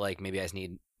mean, I feel like maybe I just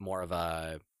need more of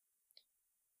a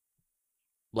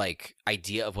like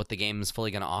idea of what the game is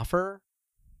fully going to offer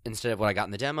instead of what I got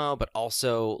in the demo, but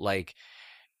also like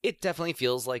it definitely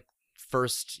feels like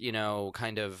first,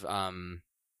 kind of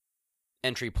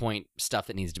entry point stuff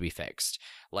that needs to be fixed.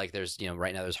 Like there's,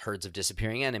 right now there's herds of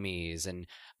disappearing enemies, and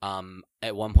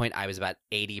at one point I was about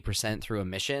 80% through a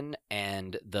mission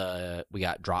and we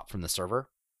got dropped from the server.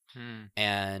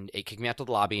 And it kicked me out to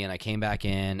the lobby, and I came back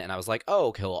in, and I was like, oh,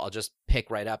 okay, well, I'll just pick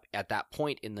right up at that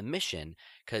point in the mission,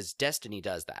 because Destiny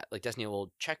does that. Like, Destiny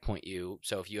will checkpoint you,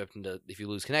 so if you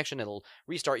lose connection, it'll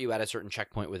restart you at a certain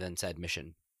checkpoint within said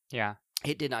mission. Yeah.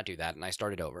 It did not do that, and I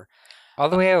started over. All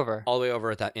the way over? All the way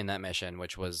over in that mission,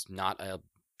 which was not a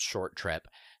short trip.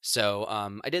 So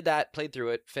I did that, played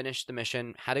through it, finished the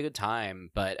mission, had a good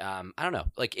time, but I don't know.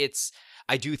 Like,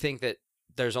 I do think that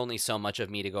there's only so much of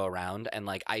me to go around, and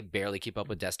like I barely keep up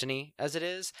with Destiny as it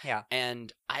is. Yeah.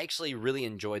 And I actually really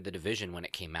enjoyed The Division when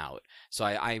it came out. So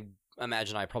I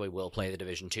imagine I probably will play The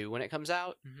Division 2 when it comes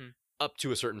out. Mm-hmm. Up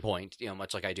to a certain point,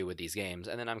 much like I do with these games.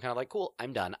 And then I'm kind of like, cool,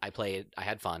 I'm done. I played, I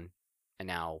had fun. And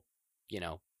now,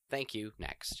 thank you,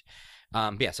 next.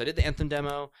 But yeah, so I did the Anthem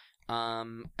demo.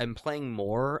 I'm playing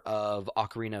more of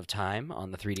Ocarina of Time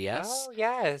on the 3DS. Oh,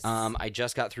 yes. I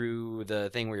just got through the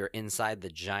thing where you're inside the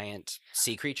giant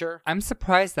sea creature. I'm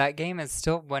surprised that game is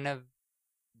still one of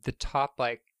the top,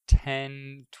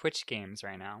 10 Twitch games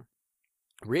right now.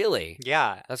 Really?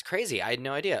 Yeah. That's crazy. I had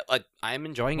no idea. I'm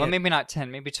enjoying it. Well, maybe not 10,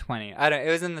 maybe 20. I don't.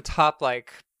 It was in the top,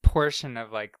 portion of,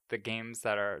 the games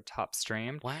that are top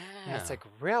streamed. Wow. And it's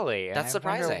really? That's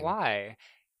surprising. surprising. Why?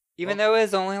 Even though it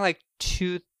was only,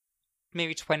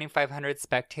 maybe 2,500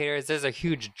 spectators, there's a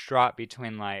huge drop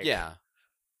between yeah,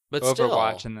 but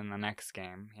Overwatch still. and then the next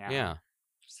game. Yeah.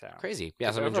 So crazy.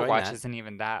 Yeah, so I'm Overwatch enjoying that. isn't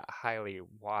even that highly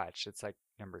watched. It's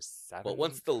number 7. Well,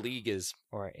 once the league is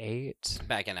or 8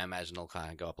 back in, I imagine it'll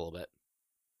kind of go up a little bit.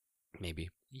 Maybe.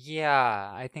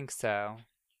 Yeah, I think so.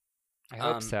 I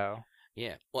hope so.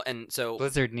 Yeah. Well, and so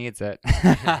Blizzard needs it.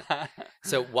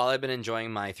 So while I've been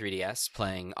enjoying my 3DS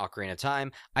playing Ocarina of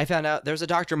Time, I found out there's a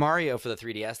Dr. Mario for the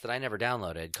 3DS that I never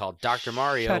downloaded called Dr.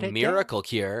 Mario Miracle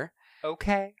Cure.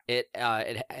 Okay. It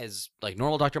has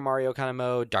normal Dr. Mario kind of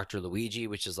mode, Dr. Luigi,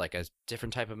 which is a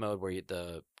different type of mode where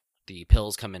the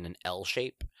pills come in an L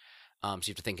shape. So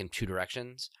you have to think in two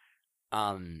directions.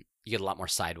 You get a lot more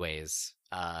sideways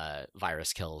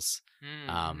virus kills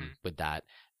with that.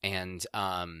 And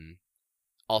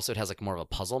also, it has more of a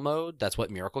puzzle mode. That's what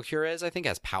Miracle Cure is. I think it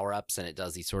has power-ups, and it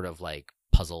does these sort of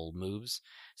puzzle moves.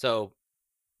 So,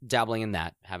 dabbling in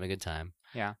that, having a good time.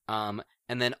 Yeah. And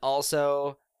then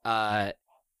also,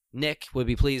 Nick would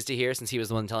be pleased to hear, since he was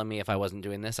the one telling me if I wasn't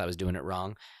doing this, I was doing it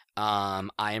wrong. I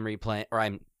am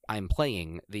I'm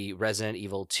playing the Resident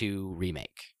Evil 2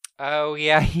 remake. Oh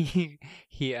yeah, he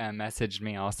messaged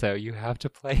me also. You have to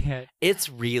play it. It's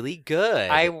really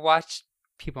good. I watched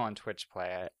people on Twitch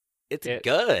play it. It's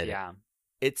good. Yeah.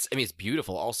 it's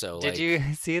beautiful also. Did like, you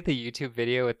see the YouTube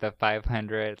video with the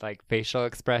 500 like facial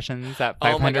expressions at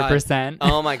Oh my God. 500%?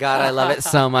 Oh my God, I love it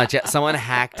so much. Yeah, someone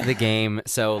hacked the game,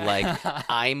 so like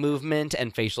eye movement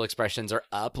and facial expressions are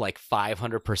up like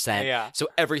 500%. Yeah. So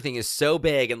everything is so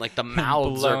big and like the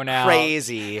mouths Blown are out.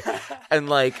 crazy. And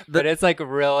like But it's like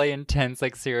really intense,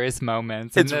 like serious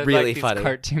moments. It's and there's, really like, these funny.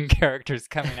 cartoon characters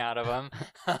coming out of them.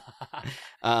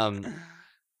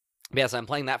 yeah, so I'm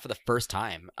playing that for the first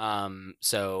time.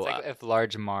 So It's like if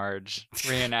Large Marge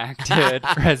reenacted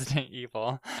Resident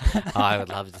Evil. oh, I would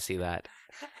love to see that.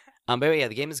 But yeah,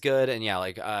 the game is good, and yeah,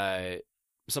 like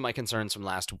some of my concerns from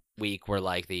last week were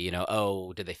like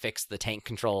did they fix the tank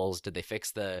controls? Did they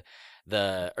fix or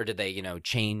did they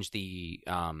change the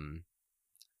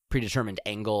predetermined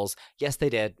angles? Yes, they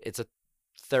did. It's a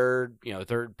third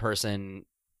person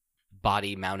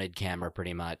body mounted camera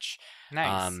pretty much.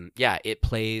 Nice. Yeah, it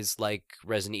plays like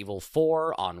Resident Evil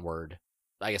 4 onward.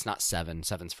 I guess not 7.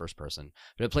 7's first person,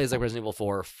 but it plays like Resident Evil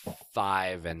 4,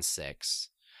 5, and 6.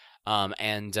 I'm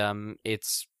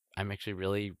actually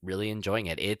really, really enjoying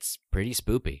it. It's pretty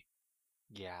spoopy.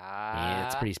 Yeah.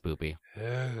 It's pretty spoopy.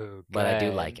 Oh, But I do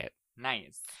good. like it.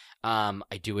 Nice. I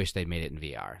do wish they'd made it in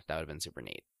VR. That would have been super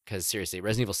neat. Because seriously,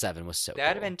 Resident Evil 7 was so That would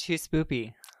have cool. been too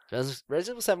spoopy. Resident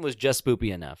Evil 7 was just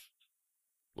spoopy enough.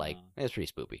 Like, Mm. it was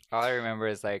pretty spoopy. All I remember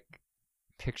is like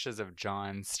pictures of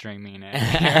John streaming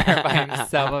it by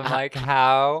himself. I'm like,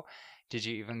 how did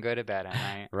you even go to bed at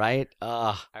night? Right?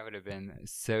 Ugh. I would have been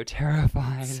so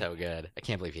terrified. So good. I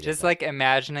can't believe he did Just that. like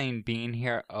imagining being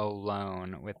here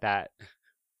alone with that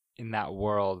in that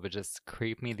world would just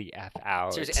creep me the F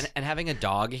out. Seriously, and having a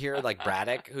dog here like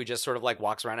Braddock, who just sort of like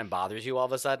walks around and bothers you all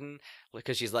of a sudden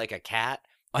because she's like a cat.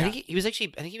 I think he was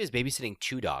babysitting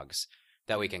 2 dogs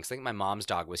that weekend. 'Cause I think my mom's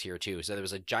dog was here too. So there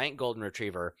was a giant golden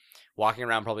retriever walking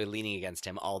around, probably leaning against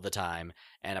him all the time,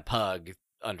 and a pug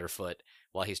underfoot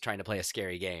while he's trying to play a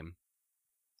scary game.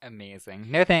 Amazing.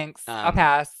 No thanks. I'll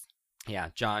pass. Yeah,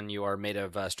 John, you are made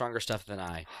of stronger stuff than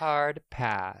I. Hard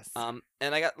pass. And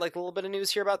I got like a little bit of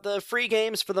news here about the free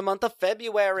games for the month of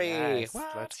February. Yes,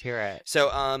 What? let's hear it. So,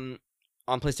 on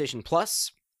PlayStation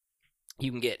Plus,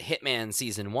 you can get Hitman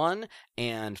Season 1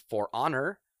 and For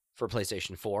Honor for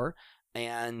PlayStation 4.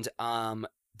 And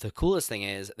the coolest thing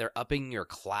is they're upping your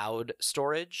cloud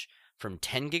storage from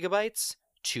 10 gigabytes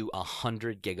to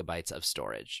 100 gigabytes of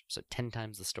storage. So 10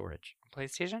 times the storage.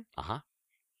 PlayStation? Uh-huh.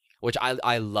 Which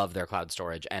I love their cloud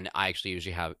storage, and I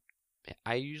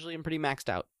usually am pretty maxed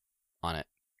out on it.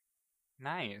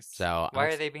 Nice. So why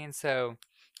are they being so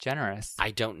generous?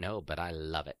 I don't know, but I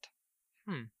love it.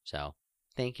 So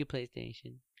thank you,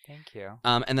 PlayStation. Thank you.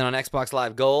 And then on Xbox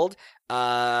Live Gold,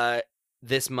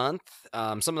 this month,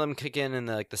 some of them kick in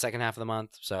the second half of the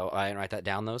month. So I didn't write that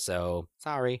down though. So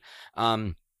sorry.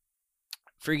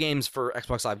 Free games for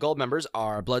Xbox Live Gold members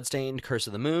are Bloodstained, Curse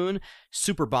of the Moon,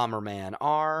 Super Bomberman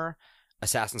R,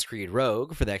 Assassin's Creed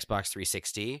Rogue for the Xbox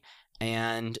 360,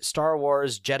 and Star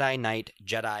Wars Jedi Knight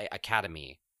Jedi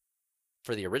Academy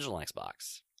for the original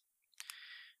Xbox.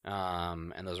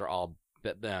 And those are all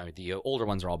the older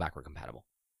ones are all backward compatible.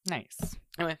 Nice.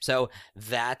 Anyway, so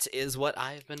that is what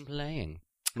I've been playing.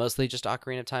 Mostly just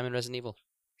Ocarina of Time and Resident Evil.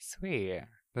 Sweet.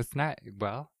 That's not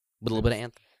well. With a little bit of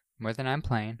Anthem. More than I'm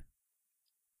playing.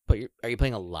 But are you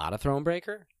playing a lot of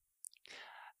Thronebreaker?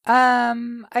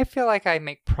 I feel like I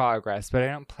make progress, but I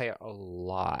don't play it a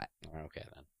lot. Okay,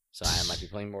 then. So I might be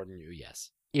playing more than you,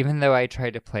 yes. Even though I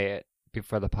tried to play it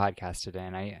before the podcast today,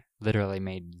 and I literally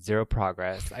made 0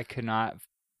 progress. I could not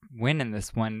win in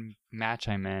this one match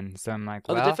I'm in. So I'm like,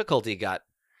 Oh, well, the difficulty got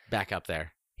back up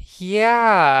there.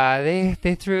 yeah,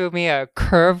 they threw me a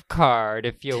curve card,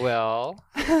 if you will.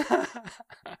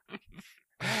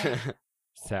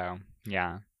 So,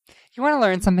 yeah. You want to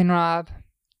learn something, Rob?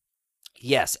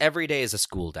 Yes, every day is a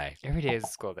school day. Every day is a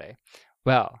school day.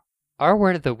 Well, our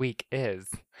word of the week is...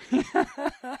 Is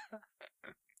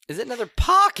it another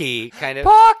Pocky kind of?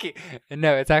 Pocky!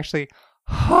 No, it's actually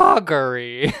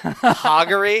hoggery.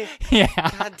 Hoggery? Yeah.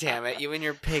 God damn it, you and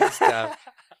your pig stuff.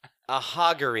 A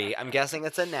hoggery. I'm guessing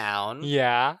it's a noun.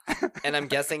 Yeah. And I'm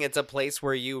guessing it's a place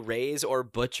where you raise or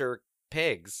butcher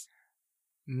pigs.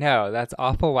 No, that's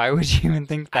awful. Why would you even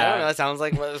think that? I don't know. It sounds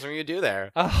like what something you do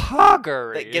there. A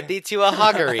hoggery. Get thee to a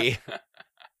hoggery.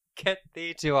 Get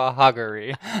thee to a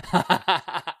hoggery.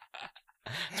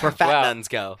 It's where fat nuns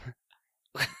go.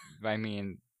 I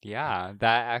mean, yeah,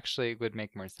 that actually would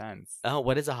make more sense. Oh,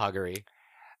 what is a hoggery?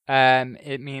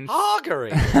 It means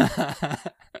Hoggery.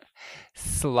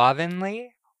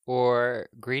 slovenly or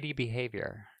greedy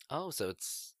behavior. Oh, so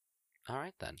it's all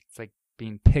right then. It's like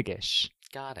being piggish.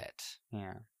 Got it.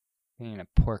 Yeah, being a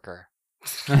porker.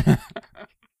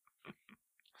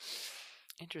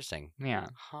 Interesting. Yeah.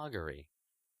 Hoggery.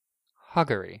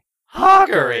 Hoggery.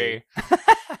 Hoggery.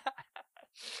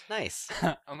 Nice.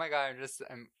 Oh my god,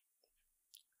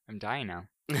 I'm dying now.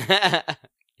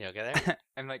 You okay there?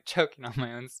 I'm like choking on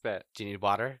my own spit. Do you need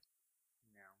water?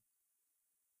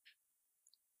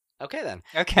 Okay then.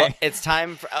 Okay. Well, it's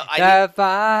time for the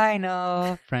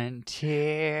final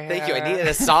frontier. Thank you. I needed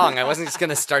a song. I wasn't just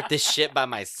gonna start this shit by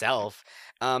myself.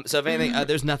 So if anything,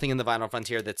 there's nothing in the Vinyl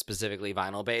Frontier that's specifically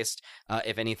vinyl based.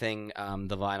 If anything,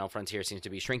 the Vinyl Frontier seems to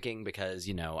be shrinking because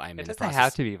I'm It in the doesn't process.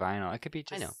 have to be vinyl. It could be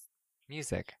just I know.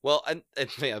 music. Well, I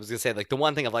was gonna say like the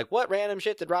one thing of like what random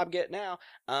shit did Rob get now?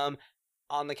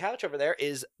 On the couch over there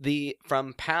is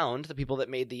from Pound, the people that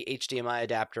made the HDMI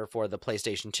adapter for the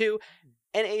PlayStation 2,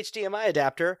 an HDMI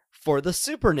adapter for the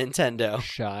Super Nintendo.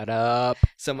 Shut up.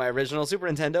 So my original Super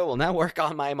Nintendo will now work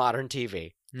on my modern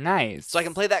TV. Nice. So I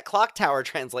can play that Clock Tower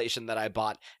translation that I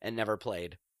bought and never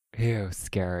played. Ew,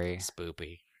 scary.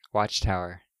 Spoopy.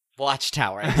 Watchtower.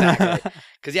 Watchtower, exactly.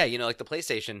 Because like the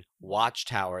PlayStation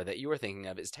Watchtower that you were thinking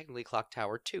of is technically Clock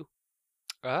Tower 2.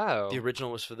 Oh. The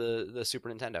original was for the Super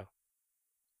Nintendo.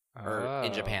 Or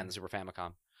in Japan, the Super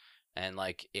Famicom. And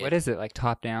what is it, like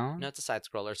top down? No, it's a side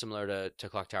scroller similar to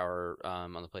Clock Tower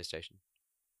on the PlayStation.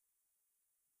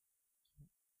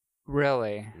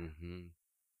 Really? Mm-hmm.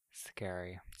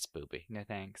 Scary. Spoopy. No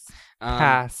thanks.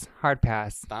 Pass. Hard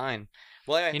pass. Fine.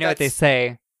 Well, anyway, you know what they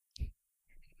say?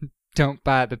 Don't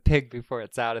buy the pig before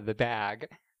it's out of the bag.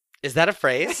 Is that a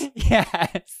phrase?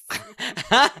 Yes.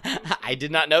 I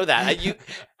did not know that.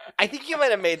 I think you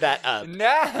might have made that up.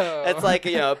 No. It's like,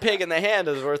 a pig in the hand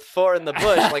is worth 4 in the bush.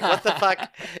 Like, what the fuck?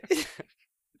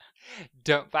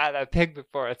 Don't buy the pig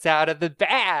before it's out of the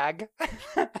bag.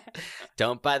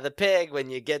 Don't buy the pig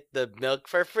when you get the milk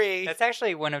for free. That's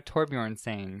actually one of Torbjorn's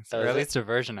sayings, or at least a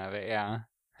version of it, yeah.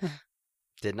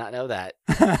 Did not know that.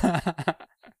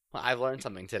 Well, I've learned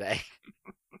something today.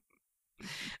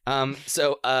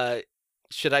 So,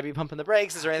 should I be pumping the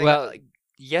brakes? Is there anything? Well,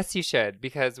 yes, you should,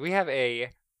 because we have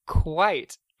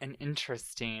quite an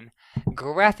interesting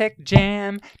graphic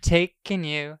jam taking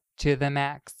you to the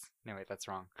max. No, wait, that's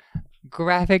wrong.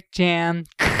 Graphic jam.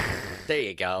 There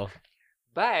you go.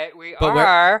 But we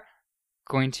are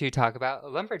going to talk about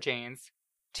Lumberjanes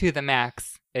to the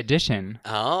max edition.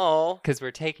 Oh. Because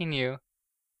we're taking you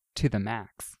to the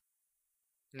max.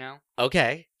 No?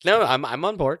 Okay. No, I'm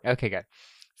on board. Okay, good.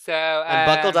 So I'm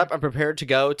buckled up. I'm prepared to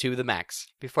go to the max.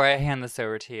 Before I hand this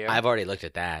over to you. I've already looked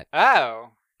at that. Oh.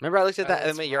 Remember I looked at that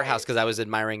at your right. house because I was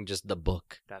admiring just the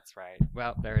book. That's right.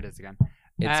 Well, there it is again.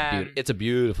 It's a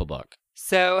beautiful book.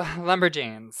 So,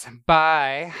 Lumberjanes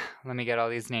by, let me get all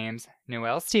these names,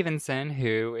 Noelle Stevenson,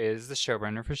 who is the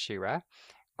showrunner for She-Ra,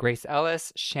 Grace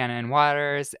Ellis, Shannon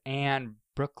Waters, and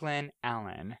Brooklyn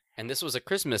Allen. And this was a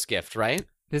Christmas gift, right?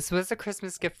 This was a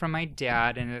Christmas gift from my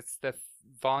dad, and it's the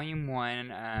volume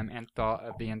 1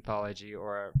 of the anthology,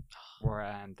 or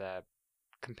the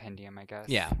compendium, I guess.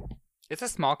 Yeah. It's a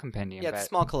small compendium. Yeah, it's a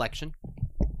small collection.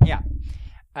 Yeah.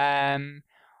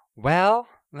 Well,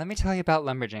 let me tell you about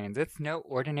Lumberjanes. It's no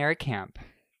ordinary camp.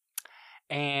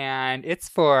 And it's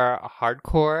for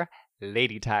hardcore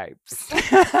lady types.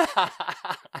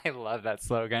 I love that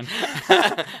slogan.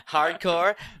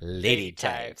 Hardcore lady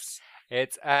types.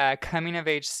 It's a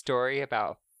coming-of-age story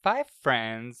about 5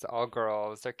 friends, all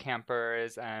girls. They're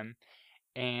campers, and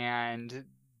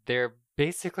they're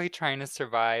basically trying to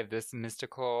survive this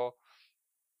mystical,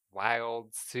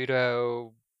 wild,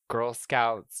 pseudo Girl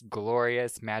Scouts,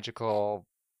 glorious, magical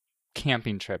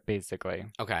camping trip, basically.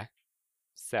 Okay.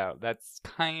 So that's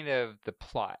kind of the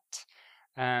plot.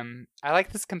 I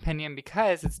like this compendium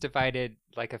because it's divided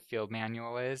like a field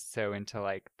manual is. So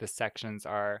into the sections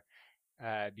are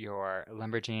your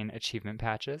Lumberjane achievement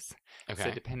patches. Okay.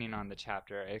 So depending on the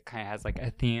chapter, it kind of has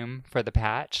a theme for the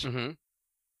patch. Mm-hmm.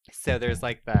 So there's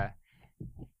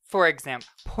for example,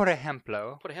 por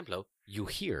ejemplo, you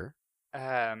hear.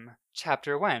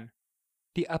 Chapter 1,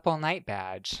 the Up All Night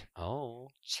badge. Oh.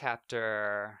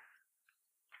 Chapter...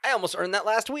 I almost earned that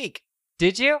last week.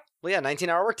 Did you? Well, yeah,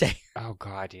 19-hour workday. Oh,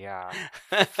 God, yeah.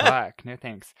 Fuck, no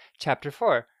thanks. Chapter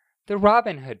 4, the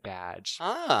Robin Hood badge.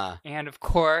 Ah. And, of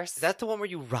course... Is that the one where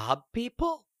you rob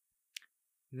people?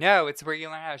 No, it's where you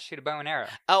learn how to shoot a bow and arrow.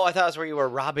 Oh, I thought it was where you were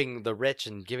robbing the rich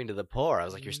and giving to the poor. I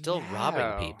was like, you're still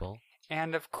robbing people.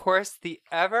 And, of course, the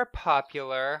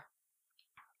ever-popular...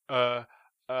 oh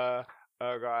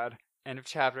God, end of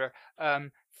chapter.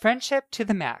 Friendship to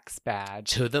the Max badge.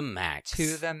 To the max.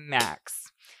 To the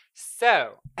max.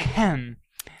 So, and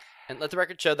let the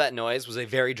record show that noise was a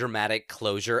very dramatic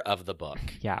closure of the book.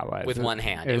 Yeah, it was. With one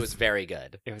hand. It was very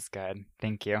good. It was good.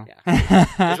 Thank you.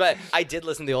 Yeah. I did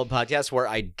listen to the old podcast where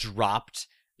I dropped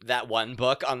that one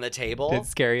book on the table. Did it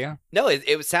scare you? No,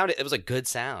 it was a good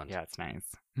sound. Yeah, it's nice.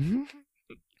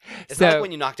 It's not like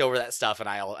when you knocked over that stuff and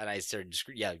I started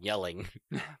yelling.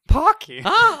 Pocky!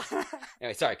 Ah!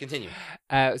 Anyway, sorry, continue.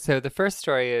 So the first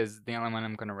story is the only one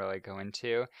I'm going to really go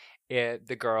into.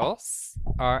 The girls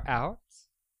are out.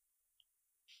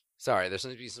 Sorry, there's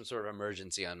going to be some sort of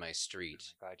emergency on my street.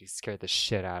 Oh my God, you scared the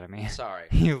shit out of me. Sorry.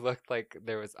 You looked like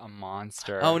there was a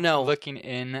monster. Oh, no. Looking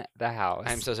in the house.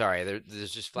 I'm so sorry.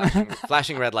 There's just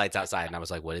flashing red lights outside, and I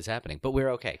was like, what is happening? But we're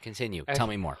okay. Continue. Okay. Tell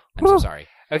me more. I'm so sorry.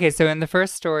 Okay, so in the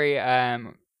first story,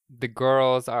 the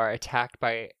girls are attacked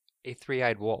by a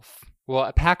three-eyed wolf. Well,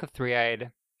 a pack of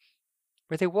three-eyed...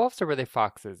 Were they wolves or were they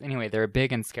foxes? Anyway, they're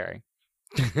big and scary.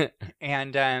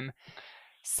 And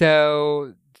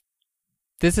so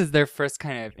this is their first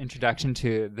kind of introduction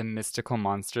to the mystical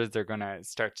monsters they're going to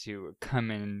start to come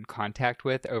in contact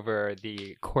with over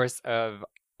the course of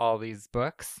all these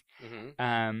books.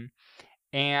 Mm-hmm.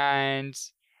 And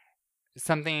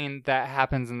something that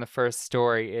happens in the first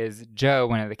story is Jo,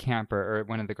 one of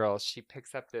the girls, she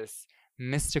picks up this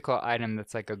mystical item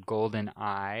that's like a golden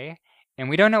eye. And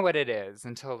we don't know what it is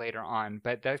until later on,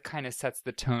 but that kind of sets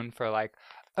the tone for like,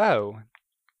 oh,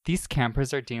 these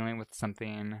campers are dealing with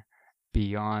something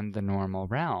beyond the normal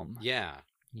realm. Yeah.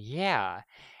 Yeah.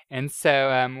 And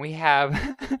so we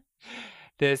have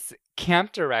this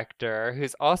camp director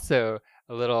who's also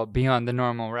a little beyond the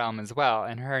normal realm as well.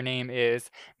 And her name is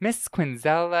Miss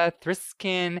Quinzella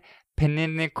Thriskin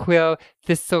Peniniquil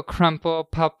Thistle Crumple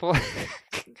Pupple.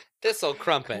 Thistle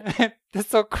Crumpet.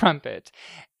 Thistle Crumpet.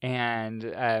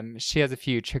 And she has a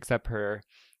few tricks up her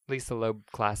Lisa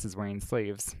Loeb classes wearing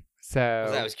sleeves. So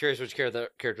I was curious which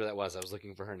character that was. I was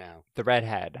looking for her now. The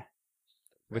redhead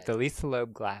with the Lisa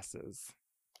Loeb glasses.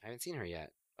 I haven't seen her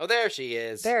yet. Oh, there she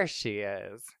is. There she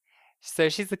is. So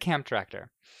she's the camp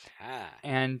director. Ah.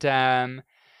 And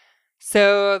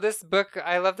so this book,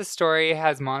 I love the story. It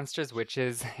has monsters,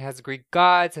 witches, it has Greek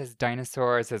gods, it has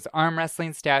dinosaurs, it has arm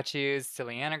wrestling statues,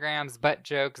 silly anagrams, butt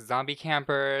jokes, zombie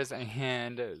campers,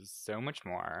 and so much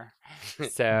more.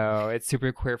 So it's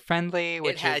super queer friendly.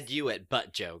 It had you at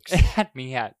butt jokes. It had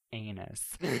me at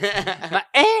anus. My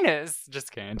anus!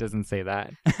 Just kidding, it doesn't say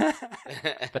that.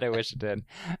 But I wish it did.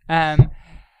 I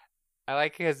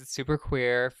like it because it's super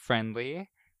queer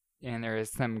friendly. And there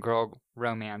is some girl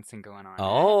romancing going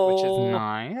on, which is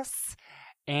nice.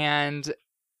 And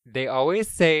they always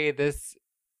say this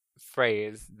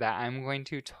phrase that I'm going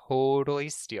to totally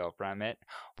steal from it.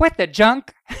 What the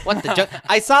junk? What the junk?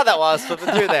 I saw that while I was flipping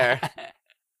through there.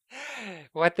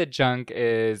 What the junk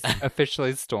is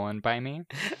officially stolen by me.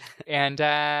 And,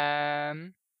 yeah.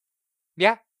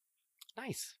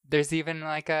 Nice. There's even,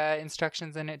 like,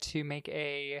 instructions in it to make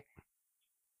a...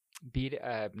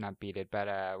 not beaded,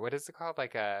 but what is it called?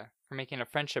 Like for making a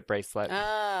friendship bracelet.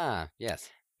 Ah, yes.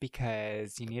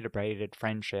 Because you need a braided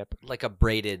friendship. Like a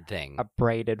braided thing. A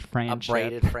braided friendship. A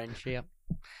braided friendship.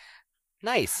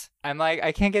 Nice. I'm like,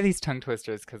 I can't get these tongue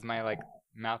twisters because my like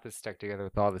mouth is stuck together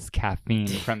with all this caffeine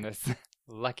from this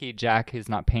lucky Jack who's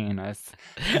not paying us.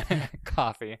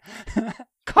 Coffee.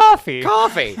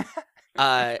 Coffee.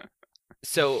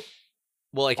 So.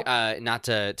 Well, like, not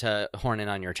to horn in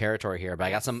on your territory here, but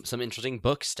I got some interesting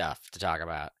book stuff to talk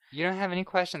about. You don't have any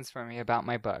questions for me about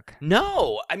my book?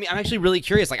 No, I mean, I'm actually really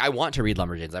curious. Like, I want to read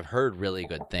Lumberjanes. I've heard really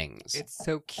good things. It's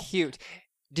so cute.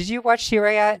 Did you watch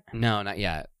She-Ra yet? No, not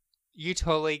yet. You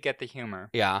totally get the humor.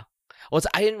 Yeah. Well,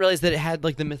 I didn't realize that it had,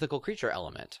 like, the mythical creature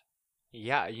element.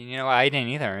 Yeah, you know, I didn't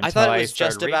either. I thought it was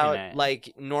just about,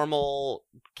 like, normal,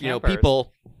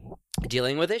 people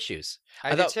dealing with issues.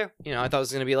 I did too. I thought it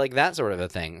was going to be like that sort of a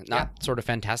thing, not sort of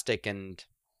fantastic and.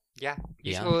 Yeah,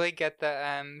 you totally get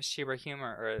the She-Ra humor,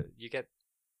 or you get,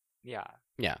 yeah.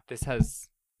 This has,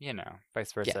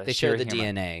 vice versa. Yeah, they share the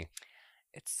humor. DNA.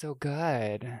 It's so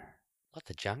good. What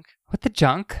the junk? What the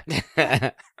junk?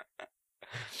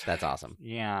 That's awesome.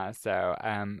 Yeah. So,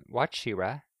 watch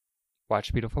She-Ra,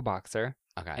 watch Beautiful Boxer.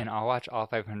 Okay. And I'll watch all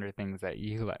 500 things that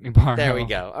you let me borrow. There we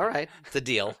go. All right, it's a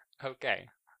deal. Okay.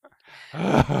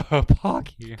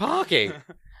 Pocky.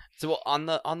 So on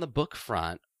the book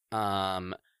front,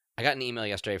 I got an email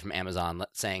yesterday from Amazon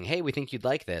saying, "Hey, we think you'd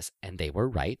like this," and they were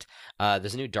right.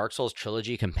 There's a new Dark Souls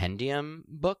Trilogy Compendium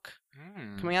book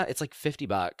coming out. It's like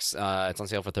 $50. It's on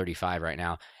sale for $35 right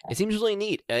now. It seems really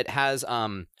neat. It has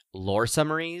lore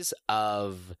summaries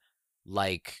of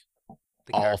like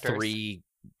all three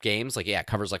games. Like, it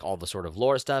covers like all the sort of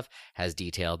lore stuff. Has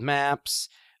detailed maps.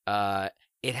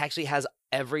 It actually has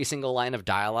every single line of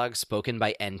dialogue spoken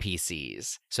by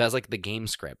NPCs. So it has like the game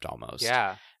script almost.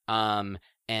 Yeah.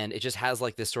 and it just has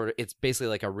like this sort of, it's basically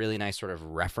like a really nice sort of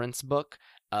reference book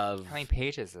of, How many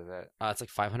pages is it? it's like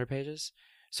 500 pages.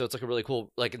 So it's like a really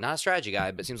cool, like not a strategy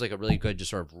guide, but it seems like a really good just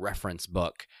sort of reference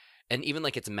book. And even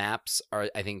like its maps are,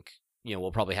 I think,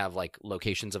 we'll probably have like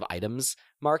locations of items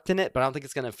marked in it, but I don't think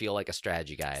it's going to feel like a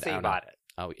strategy guide. So you bought it.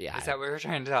 Oh, yeah. Is that what you were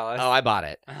trying to tell us? Oh, I bought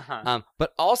it. Uh-huh.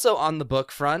 But also on the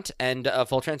book front, and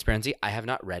full transparency, I have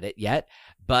not read it yet,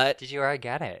 but Did you already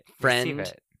get it? Friend-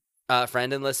 Receive it?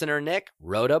 friend and listener Nick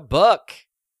wrote a book.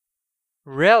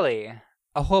 Really?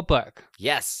 A whole book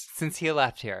Yes. since he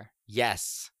left here,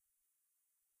 Yes.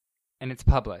 and it's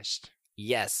published.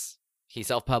 Yes. He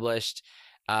self-published.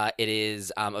 It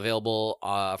is available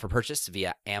for purchase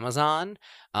via Amazon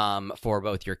for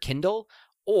both your Kindle,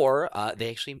 or they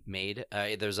actually made,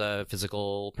 there's a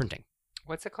physical printing.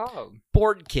 What's it called?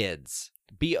 Board Kids.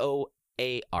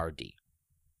 BOARD.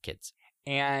 Kids.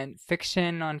 And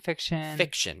fiction, nonfiction.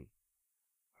 Fiction.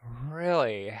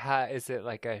 Really? How is it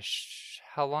like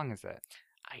how long is it?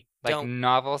 I Like don't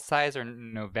novel size or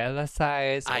novella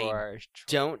size I or?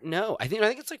 don't know. I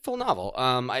think it's like full novel.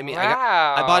 I mean,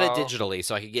 Wow. I bought it digitally,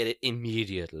 so I could get it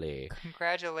immediately.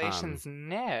 Congratulations,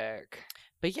 Nick.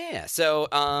 But yeah, so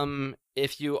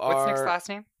if you are What's Nick's last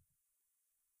name?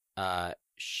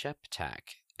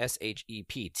 Sheptak,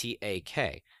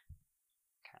 SHEPTAK.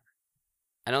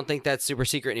 I don't think that's super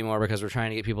secret anymore because we're trying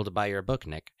to get people to buy your book,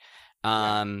 Nick.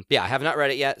 Yeah, I have not read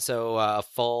it yet, so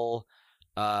full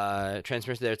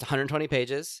transparency there. It's 120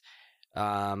 pages.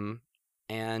 And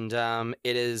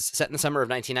it is set in the summer of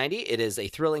 1990. It is a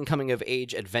thrilling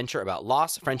coming-of-age adventure about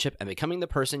loss, friendship, and becoming the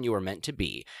person you were meant to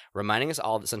be, reminding us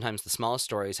all that sometimes the smallest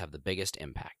stories have the biggest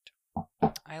impact.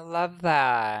 I love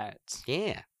that.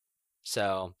 Yeah.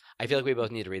 So I feel like we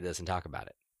both need to read this and talk about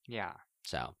it. Yeah.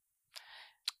 So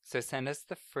send us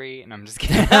the free. And I'm just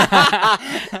kidding.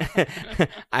 I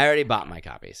already bought my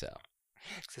copy, so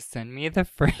send me the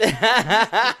free.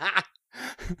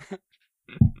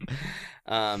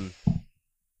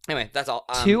 Anyway, that's all.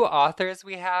 2 authors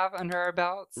we have under our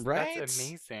belts. Right? That's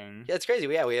amazing. Yeah, it's crazy.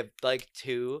 We have like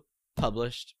 2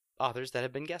 published authors that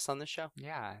have been guests on this show.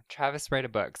 Yeah. Travis, write a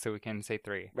book so we can say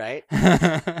 3. Right?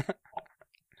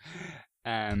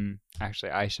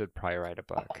 Actually, I should probably write a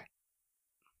book.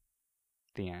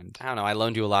 The end. I don't know. I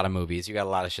loaned you a lot of movies. You got a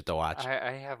lot of shit to watch.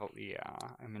 I have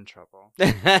I'm in trouble.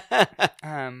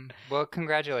 Well,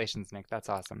 congratulations, Nick. That's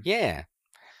awesome. Yeah.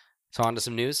 So on to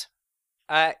some news.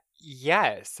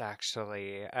 Yes,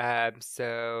 actually.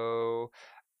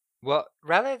 Well,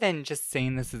 rather than just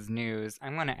saying this is news,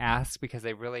 I'm going to ask because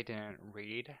I really didn't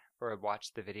read or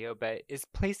watch the video, but is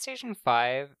PlayStation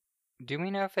 5, do we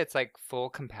know if it's like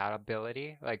full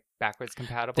compatibility, like backwards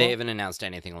compatible? They haven't announced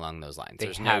anything along those lines. They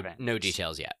There's haven't. no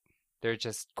details yet. There are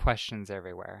just questions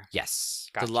everywhere. Yes.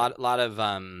 Gotcha. A lot of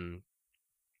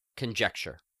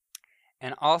conjecture.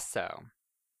 And also,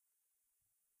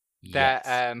 that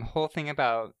whole thing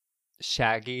about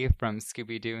Shaggy from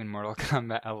Scooby-Doo in Mortal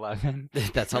Kombat 11.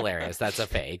 That's hilarious. That's a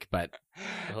fake, but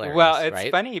hilarious. Well, it's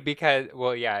right? funny because,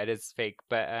 yeah, it is fake,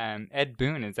 but Ed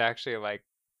Boon is actually like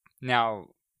now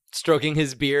stroking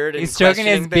his beard. He's stroking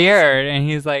his beard, and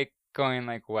he's like going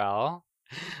like, well,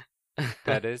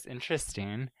 that is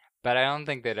interesting. But I don't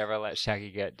think they'd ever let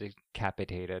Shaggy get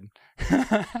decapitated.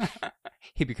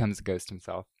 He becomes a ghost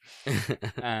himself.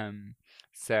 But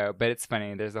it's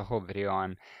funny. There's a whole video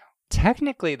on.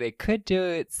 Technically, they could do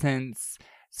it since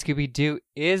Scooby-Doo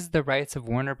is the rights of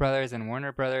Warner Brothers, and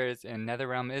Warner Brothers and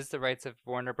NetherRealm is the rights of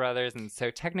Warner Brothers, and so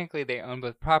technically they own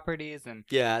both properties, and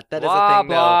yeah, that blah, is a thing,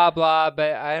 blah, though. Blah,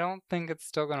 but I don't think it's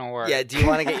still going to work. Yeah, do you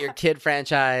want to get your kid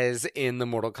franchise in the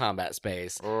Mortal Kombat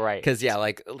space? Right. Because, yeah,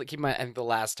 like, keep in mind, I think the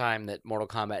last time that Mortal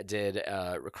Kombat did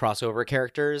crossover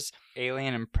characters...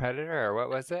 Alien and Predator, or what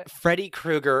was it? Freddy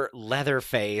Krueger,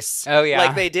 Leatherface. Oh, yeah.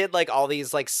 Like, they did, like, all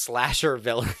these, like, slasher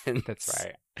villains. That's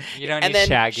right. You don't and need then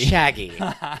Shaggy. Shaggy.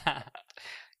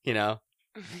 You know?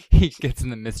 He gets in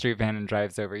the mystery van and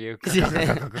drives over you.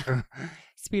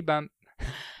 Speed bump.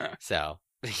 So,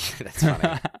 that's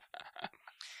funny.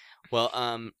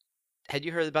 Well, had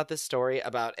you heard about this story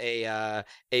about a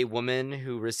woman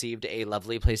who received a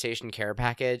lovely PlayStation Care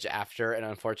package after an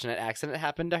unfortunate accident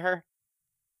happened to her?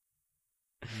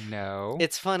 No.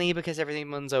 It's funny because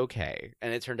everyone's okay,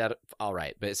 and it turned out all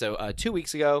right. But so 2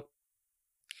 weeks ago,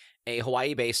 a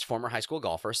Hawaii-based former high school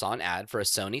golfer saw an ad for a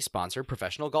Sony-sponsored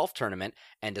professional golf tournament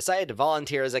and decided to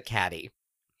volunteer as a caddy.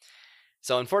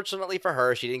 So unfortunately for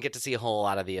her, she didn't get to see a whole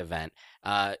lot of the event.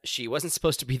 She wasn't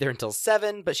supposed to be there until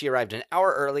 7, but she arrived an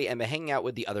hour early and been hanging out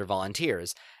with the other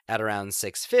volunteers. At around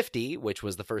 6:50, which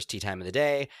was the first tea time of the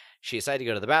day, she decided to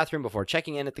go to the bathroom before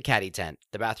checking in at the caddy tent.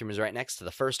 The bathroom is right next to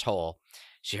the first hole.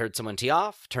 She heard someone tee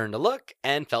off, turned to look,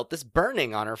 and felt this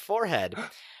burning on her forehead.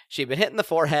 She'd been hit in the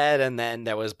forehead, and then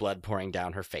there was blood pouring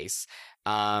down her face.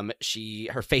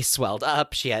 Her face swelled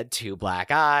up. She had 2 black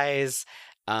eyes.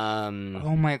 Oh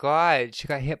my god, she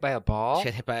got hit by a ball? She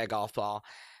got hit by a golf ball.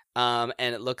 And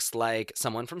it looks like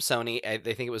someone from Sony,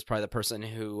 they think it was probably the person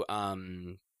who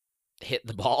hit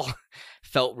the ball,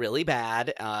 felt really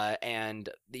bad. And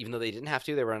even though they didn't have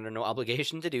to, they were under no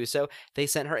obligation to do so. They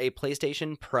sent her a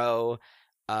PlayStation Pro,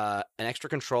 an extra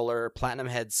controller, platinum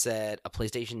headset, a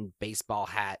PlayStation baseball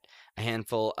hat, a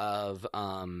handful of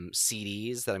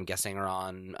CDs that I'm guessing are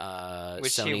on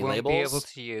which Sony she won't labels. be able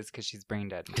to use because she's brain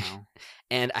dead now.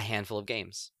 And a handful of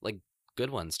games, like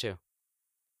good ones too.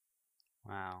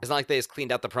 Wow. It's not like they just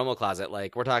cleaned out the promo closet.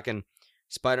 Like, we're talking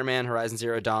Spider-Man, Horizon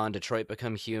Zero Dawn, Detroit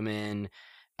Become Human,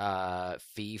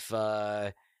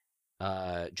 FIFA,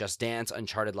 Just Dance,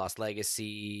 Uncharted Lost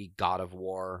Legacy, God of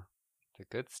War. The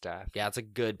good stuff. Yeah, it's a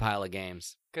good pile of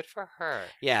games. Good for her.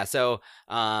 Yeah, so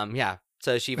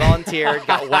so she volunteered,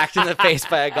 got whacked in the face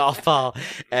by a golf ball,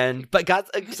 but got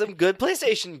some good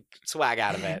PlayStation swag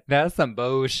out of it. That's some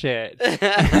bullshit.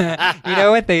 You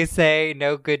know what they say?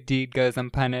 No good deed goes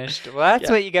unpunished. Well, that's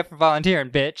what you get for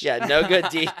volunteering, bitch. Yeah, no good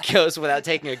deed goes without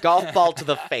taking a golf ball to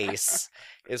the face,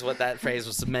 is what that phrase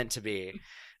was meant to be.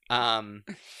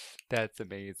 That's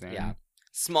amazing. Yeah.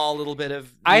 Small little bit of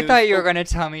news. I thought you were going to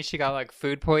tell me she got, like,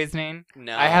 food poisoning.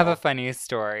 No. I have a funny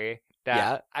story that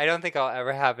Yeah. I don't think I'll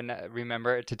ever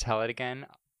remember to tell it again.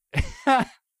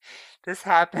 This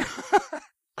happened.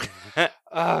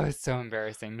 Oh, it's so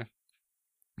embarrassing.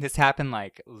 This happened,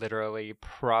 like, literally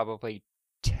probably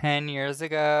 9 years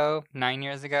ago.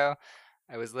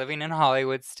 I was living in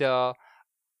Hollywood still.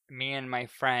 Me and my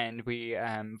friend, we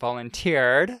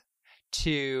volunteered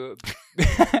to...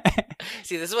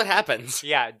 See, this is what happens.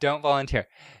 Yeah, don't volunteer.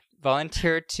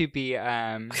 Volunteer to be,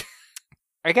 I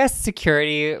guess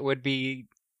security would be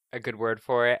a good word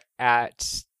for it,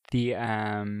 at the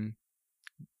GLAAD.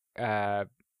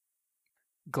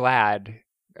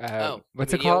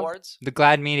 What's it called? Awards? The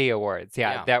GLAAD Media Awards.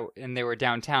 Yeah, Yeah. and they were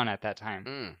downtown at that time.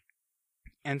 Mm.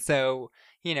 And so,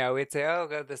 it's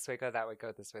go this way, go that way,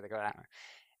 go this way, go that way.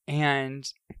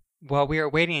 And while we were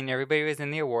waiting, everybody was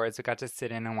in the awards. We got to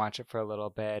sit in and watch it for a little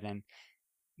bit. And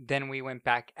then we went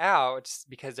back out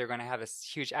because they're going to have this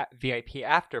huge VIP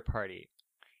after party.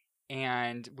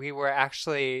 And we were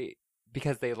actually,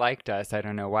 because they liked us, I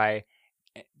don't know why,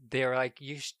 they were like,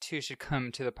 you two should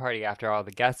come to the party after all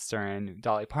the guests are in.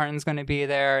 Dolly Parton's going to be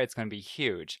there. It's going to be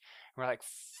huge. And we're like,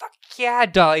 fuck yeah,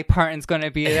 Dolly Parton's going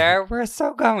to be there. We're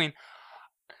so going.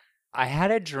 I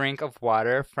had a drink of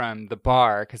water from the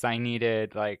bar because I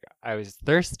was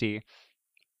thirsty.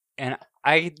 And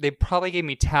they probably gave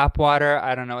me tap water.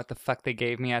 I don't know what the fuck they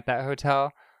gave me at that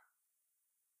hotel.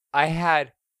 I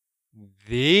had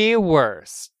the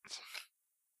worst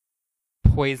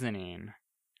poisoning.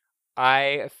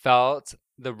 I felt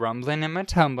the rumbling and my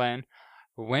tumbling,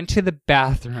 went to the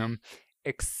bathroom,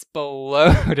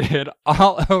 exploded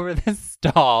all over the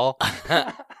stall.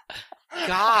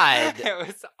 God. It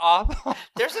was awful.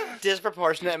 There's a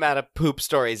disproportionate amount of poop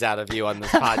stories out of you on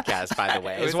this podcast, by the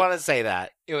way. I just want to say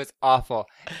that. It was awful.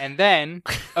 And then,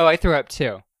 I threw up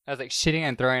too. I was like shitting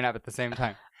and throwing up at the same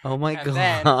time. Oh my And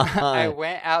then I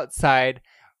went outside,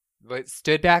 but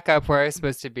stood back up where I was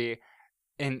supposed to be.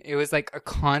 And it was like a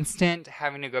constant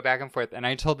having to go back and forth. And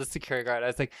I told the security guard, I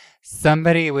was like,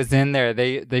 somebody was in there.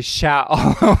 They shat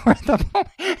all over the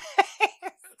place.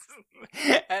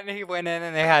 And he went in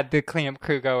and they had the cleanup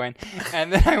crew go in.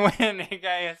 And then I went in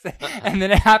and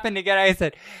then it happened again. I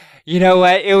said, you know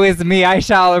what? It was me. I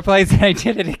shot all over the place and I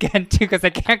did it again too because I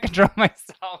can't control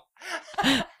myself.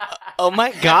 Oh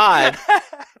my God.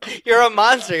 You're a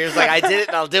monster. You're just like, I did it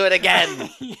and I'll do it again.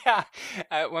 Yeah.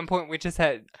 At one point we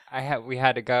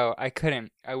had to go. I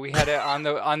couldn't. We had it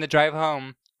on the drive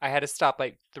home. I had to stop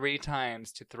like 3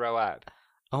 times to throw up.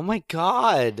 Oh my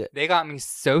God. They got me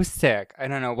so sick. I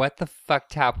don't know what the fuck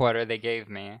tap water they gave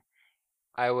me.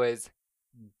 I was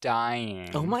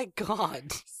dying. Oh my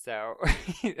God. So,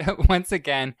 once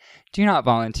again, do not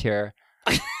volunteer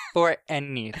for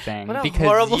anything. What a because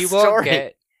horrible you will story.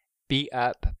 get beat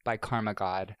up by Karma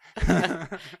God.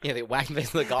 Yeah, they whack me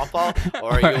with a golf ball,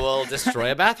 or you will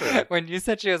destroy a bathroom. When you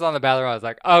said she was on the bathroom, I was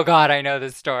like, oh God, I know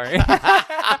this story.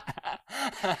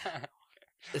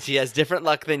 She has different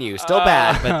luck than you. Still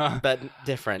bad, but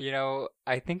different. You know,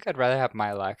 I think I'd rather have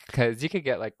my luck because you could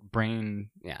get like brain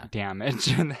damage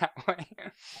in that way.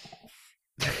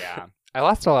 Yeah, I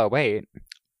lost a lot of weight.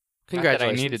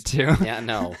 Congratulations. I needed to. Yeah,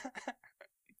 no.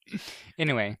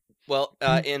 Anyway. Well,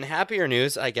 in happier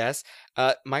news, I guess,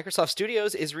 Microsoft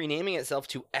Studios is renaming itself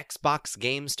to Xbox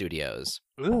Game Studios.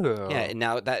 Ooh. Yeah, and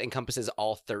now that encompasses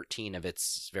all 13 of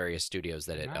its various studios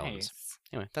that it owns.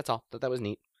 Anyway, that's all. Thought that was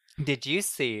neat. Did you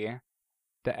see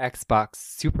the Xbox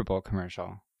Super Bowl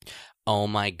commercial? Oh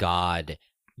my God.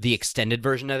 The extended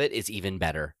version of it is even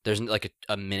better. There's like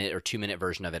a minute or 2 minute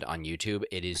version of it on YouTube.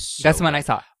 It is so That's the one good. I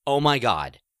saw. Oh my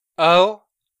God. Oh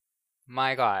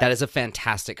my God. That is a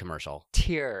fantastic commercial.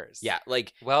 Tears. Yeah,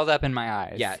 like welled up in my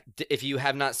eyes. Yeah, if you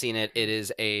have not seen it, it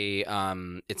is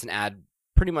it's an ad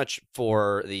pretty much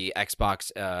for the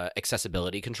Xbox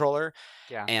accessibility controller.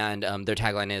 Yeah. And their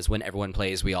tagline is "When everyone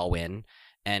plays, we all win."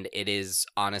 And it is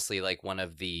honestly like one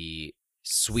of the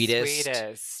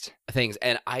sweetest things,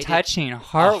 and touching,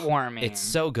 heartwarming. It's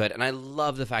so good, and I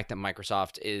love the fact that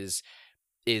Microsoft is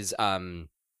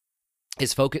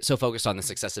focused on this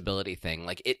accessibility thing.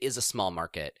 Like, it is a small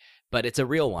market, but it's a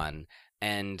real one,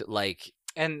 and like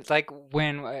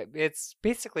when it's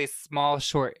basically small,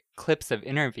 short clips of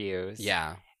interviews.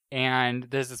 Yeah. And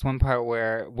there's this one part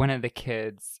where one of the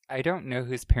kids, I don't know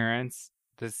whose parents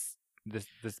this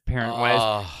parent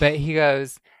was, but he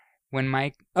goes, when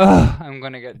my I'm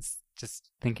gonna get just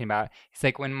thinking about it. He's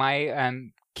like, when my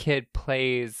kid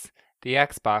plays the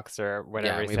Xbox or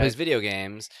whatever, he plays video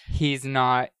games, he's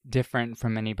not different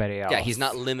from anybody else. Yeah, he's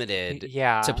not limited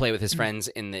to play with his friends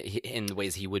in the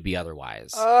ways he would be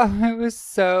otherwise. Oh, it was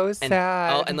so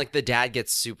sad. And like the dad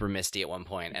gets super misty at one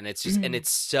point, and it's just and it's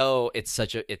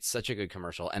such a good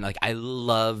commercial. And like I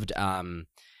loved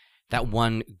that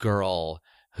one girl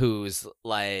who's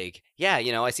like, yeah,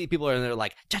 you know, I see people and they're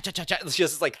like, cha-cha-cha-cha. She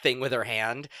has this like thing with her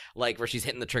hand, like where she's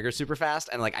hitting the trigger super fast.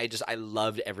 And like, I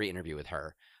loved every interview with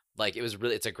her. Like,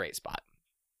 it's a great spot.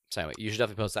 So anyway, you should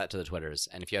definitely post that to the Twitters.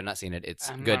 And if you have not seen it, it's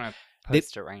good. I'm gonna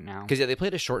post it right now. Because they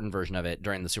played a shortened version of it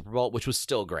during the Super Bowl, which was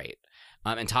still great.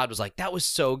 And Todd was like, that was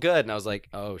so good. And I was like,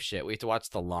 oh shit, we have to watch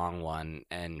the long one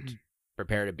and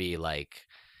prepare to be like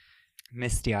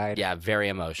misty-eyed. Yeah, very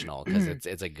emotional because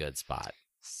it's a good spot.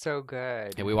 So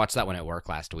good. Yeah, we watched that one at work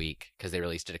last week because they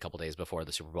released it a couple days before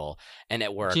the Super Bowl. And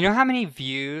at work, do you know how many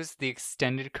views the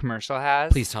extended commercial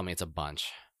has? Please tell me it's a bunch.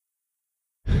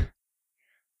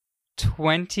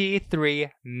 23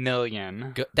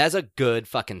 million. That's a good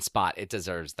fucking spot. It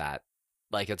deserves that.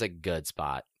 Like, it's a good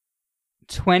spot.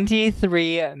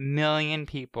 23 million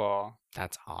people.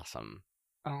 That's awesome.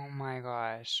 Oh my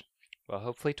gosh. Well,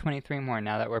 hopefully 23 more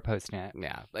now that we're posting it.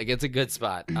 Yeah, like it's a good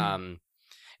spot.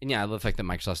 And yeah, I love the fact that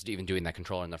Microsoft's even doing that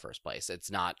controller in the first place.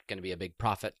 It's not going to be a big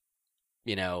profit,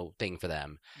 thing for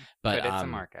them. But it's a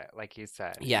market, like you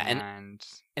said. Yeah, and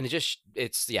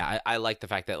I like the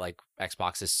fact that like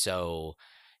Xbox is so,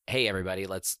 hey everybody,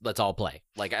 let's all play.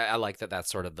 Like I like that that's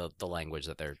sort of the language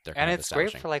that they're and it's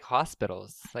great for like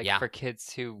hospitals, like yeah. for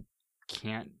kids who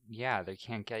can't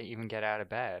get out of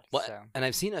bed. Well, so. And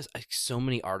I've seen so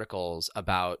many articles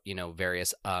about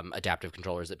various adaptive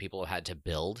controllers that people have had to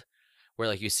build. Where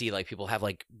like you see like people have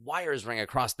like wires running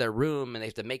across their room and they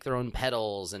have to make their own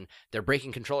pedals and they're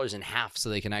breaking controllers in half so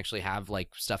they can actually have like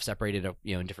stuff separated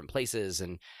in different places.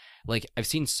 And like I've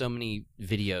seen so many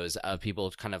videos of people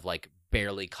kind of like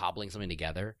barely cobbling something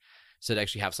together so to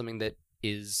actually have something that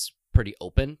is pretty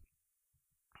open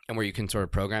and where you can sort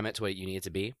of program it to what you need it to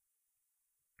be.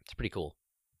 It's pretty cool.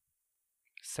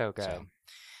 So good. So,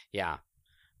 yeah.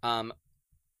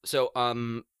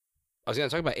 I was going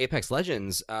to talk about Apex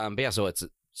Legends, but yeah, so it's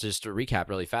just to recap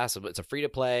really fast. It's a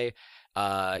free-to-play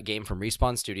game from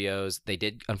Respawn Studios. They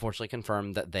did unfortunately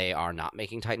confirm that they are not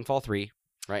making Titanfall 3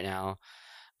 right now.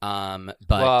 But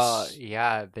well,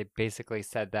 yeah, they basically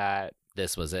said that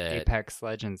this was it. Apex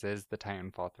Legends is the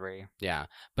Titanfall 3. Yeah,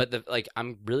 but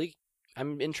I'm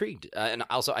intrigued, and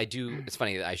also it's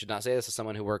funny that I should not say this as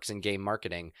someone who works in game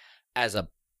marketing. As a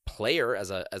player,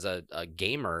 as a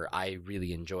gamer, I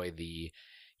really enjoy the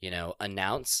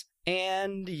announce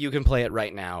and you can play it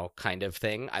right now kind of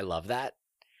thing. I love that.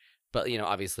 But,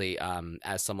 obviously,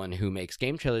 as someone who makes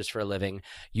game trailers for a living,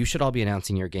 you should all be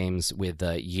announcing your games with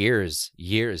years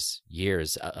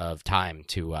of time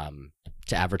to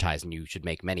advertise, and you should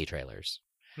make many trailers.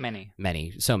 So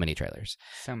many trailers.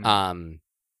 So many.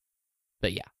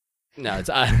 But yeah. No, it's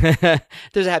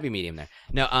there's a happy medium there.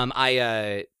 No,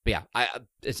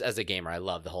 it's, as a gamer, I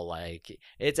love the whole like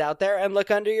it's out there and look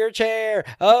under your chair.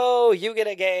 Oh, you get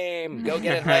a game. Go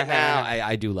get it right now.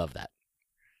 I do love that.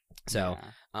 So,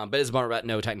 but it's a bummer about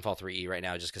no Titanfall 3 right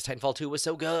now, just because Titanfall 2 was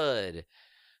so good.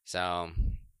 So,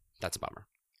 that's a bummer.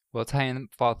 Well,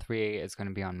 Titanfall 3 is going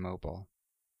to be on mobile.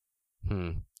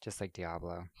 Just like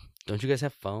Diablo. Don't you guys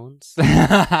have phones?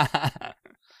 Man.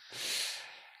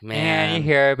 And you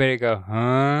hear everybody go,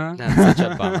 huh? That's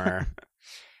such a bummer.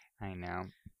 I know.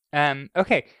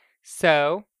 Okay,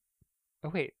 so... Oh,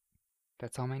 wait.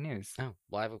 That's all my news. Oh,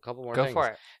 well, I have a couple more Go things. for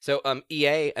it. So,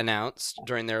 EA announced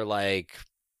during their, like,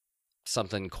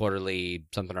 something quarterly,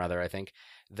 something or other, I think,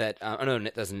 that... oh, no,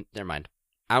 it doesn't... Never mind.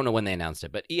 I don't know when they announced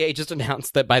it, but EA just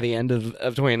announced that by the end of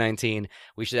 2019,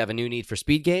 we should have a new Need for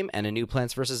Speed game and a new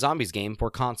Plants vs. Zombies game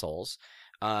for consoles.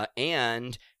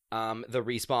 And the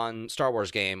Respawn Star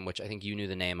Wars game, which I think you knew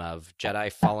the name of,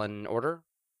 Jedi Fallen Order?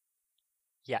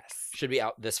 Yes. Should be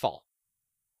out this fall.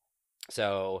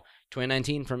 So,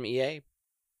 2019 from EA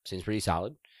seems pretty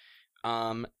solid.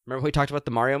 Remember we talked about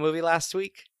the Mario movie last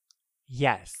week?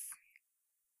 Yes.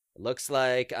 Looks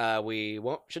like we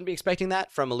shouldn't be expecting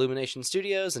that from Illumination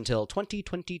Studios until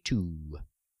 2022.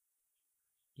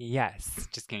 Yes.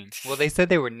 Just kidding. Well, they said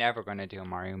they were never going to do a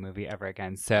Mario movie ever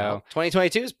again, so...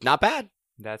 2022 is not bad.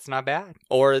 That's not bad.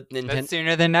 Or That's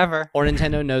sooner than never. Or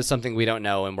Nintendo knows something we don't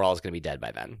know and we're all going to be dead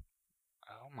by then.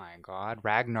 Oh my god.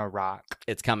 Ragnarok.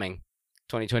 It's coming.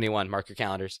 2021. Mark your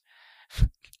calendars.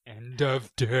 End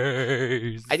of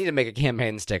days. I need to make a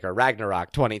campaign sticker.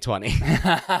 Ragnarok 2020.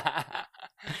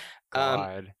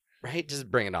 God. Right? Just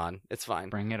bring it on. It's fine.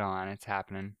 Bring it on. It's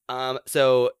happening.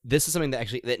 So this is something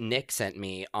that Nick sent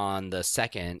me on the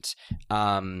 2nd.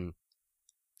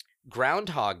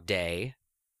 Groundhog Day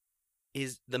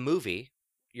is the movie.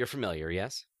 You're familiar,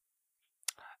 yes?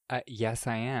 Yes,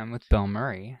 I am, with Bill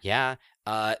Murray. Yeah.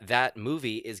 That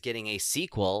movie is getting a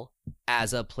sequel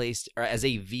as a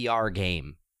VR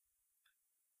game.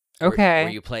 Okay.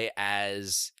 Where you play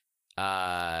as...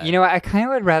 you know what? I kind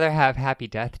of would rather have Happy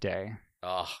Death Day.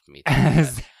 Oh, me too.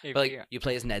 But But you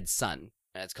play as Ned's son.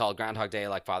 And it's called Groundhog Day,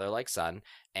 like father, like son.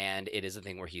 And it is a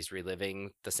thing where he's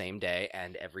reliving the same day,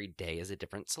 and every day is a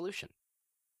different solution.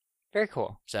 very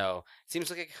cool. So, it seems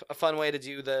like a fun way to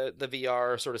do the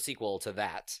VR sort of sequel to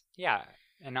that. Yeah,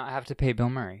 and not have to pay Bill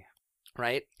Murray.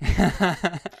 Right?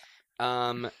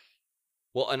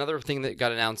 Well, another thing that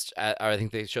got announced, I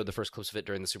think they showed the first clips of it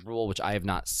during the Super Bowl, which I have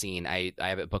not seen. I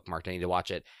have it bookmarked. I need to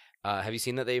watch it. Have you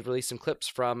seen that they've released some clips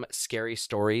from Scary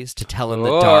Stories to Tell in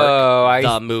the Dark,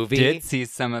 the movie? I did see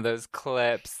some of those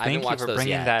clips. Thank you for bringing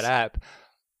yet. that up.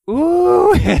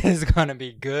 Ooh, it is going to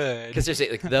be good. Because seriously,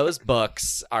 like, those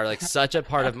books are like such a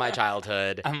part of my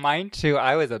childhood. Mine too.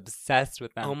 I was obsessed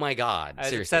with them. Oh my god! I was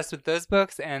seriously. obsessed with those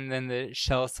books, and then the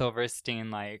Shel Silverstein,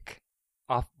 like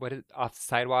off the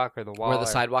sidewalk or the wall, Where the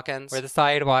sidewalk ends. where the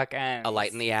sidewalk ends. A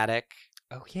Light in the Attic.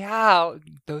 Oh yeah,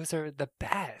 those are the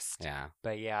best. Yeah.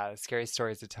 But yeah, Scary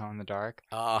Stories to Tell in the Dark.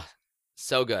 Oh,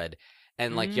 so good.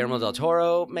 And like Guillermo del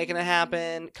Toro making it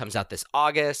happen. Comes out this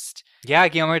August. Yeah,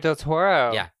 Guillermo del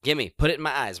Toro. Yeah, gimme. Put it in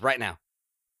my eyes right now.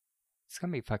 It's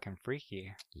gonna be fucking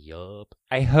freaky. Yup.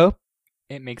 I hope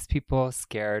it makes people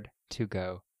scared to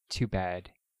go to bed.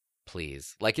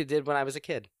 Please. Like it did when I was a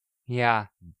kid. Yeah.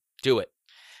 Do it.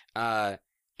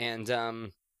 And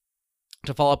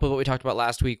to follow up with what we talked about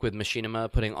last week with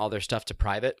Machinima putting all their stuff to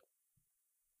private,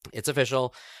 it's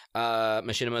official.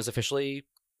 Machinima is officially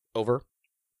over.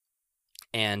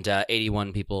 And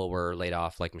 81 people were laid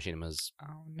off, like Machinima's.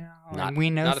 Oh no. Not, we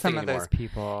know not some of anymore. those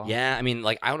people. Yeah, I mean,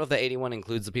 like, I don't know if the 81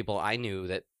 includes the people I knew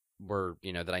that were,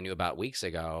 that I knew about weeks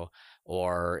ago,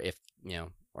 or if,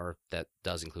 or if that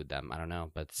does include them. I don't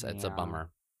know, but it's a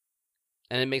bummer.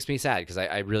 And it makes me sad because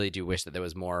I really do wish that there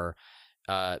was more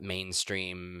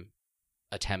mainstream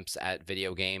attempts at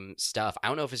video game stuff. I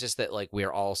don't know if it's just that, like,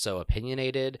 we're all so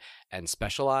opinionated and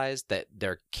specialized that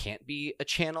there can't be a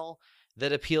channel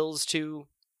that appeals to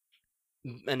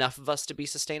enough of us to be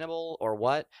sustainable, or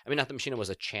what? I mean, not that Machinima was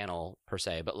a channel per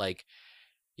se, but like,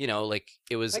 like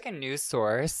it was like a news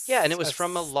source. Yeah, and it was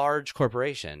from a large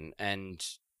corporation, and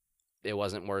it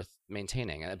wasn't worth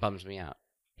maintaining, and it bums me out.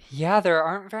 Yeah, there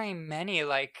aren't very many.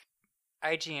 Like,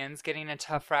 IGN's getting a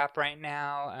tough rap right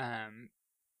now.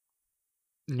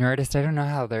 Nerdist, I don't know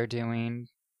how they're doing.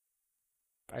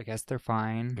 I guess they're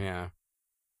fine. Yeah.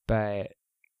 But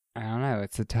I don't know.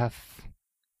 It's a tough...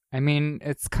 I mean,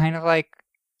 it's kind of like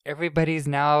everybody's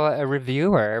now a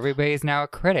reviewer. Everybody's now a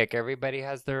critic. Everybody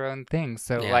has their own thing.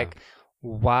 So, like,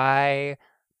 why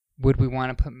would we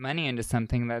want to put money into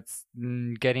something that's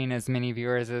getting as many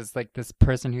viewers as, like, this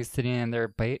person who's sitting in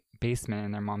their basement,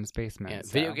 in their mom's basement? Yeah,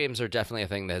 video games are definitely a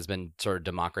thing that has been sort of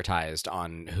democratized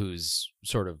on whose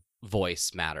sort of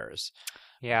voice matters.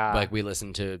 Yeah. Like, we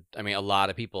listen to, I mean, a lot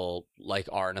of people, like,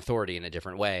 are an authority in a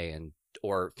different way, and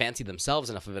or fancy themselves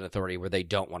enough of an authority where they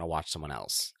don't want to watch someone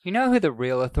else. You know who the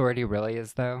real authority really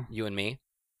is, though? You and me?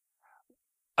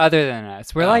 Other than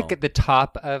us. We're Oh. like at the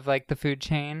top of like the food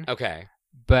chain. Okay.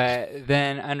 But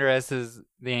then under us is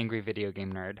the angry video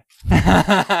game nerd.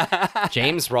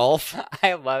 James Rolfe.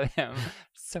 I love him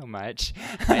so much.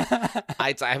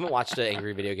 I haven't watched an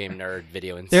angry video game nerd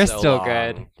video in They're so still long.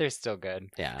 good. They're still good.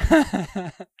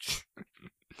 Yeah.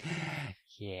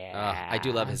 Yeah. I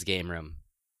do love his game room.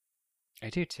 I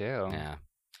do too.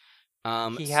 Yeah.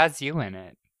 He has you in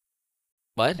it,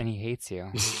 What? and he hates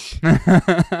you.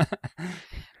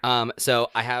 So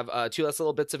I have two last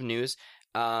little bits of news,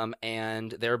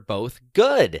 and they're both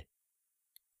good.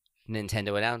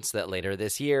 Nintendo announced that later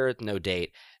this year, no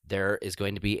date, there is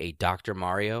going to be a Dr.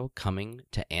 Mario coming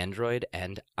to Android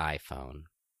and iPhone.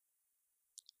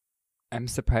 I'm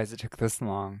surprised it took this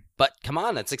long. But come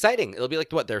on, that's exciting. It'll be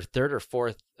like, what, their third or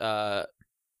fourth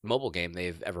mobile game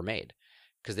they've ever made.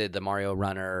 Because they did the Mario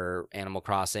Runner, Animal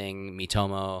Crossing,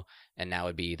 Miitomo, and now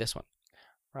it'd be this one.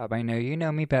 Rob, I know you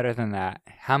know me better than that.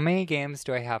 How many games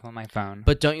do I have on my phone?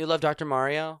 But don't you love Dr.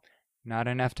 Mario? Not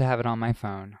enough to have it on my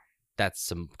phone. That's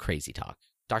some crazy talk.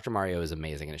 Dr. Mario is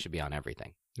amazing and it should be on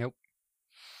everything. Nope.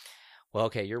 Well,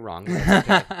 okay, you're wrong. That's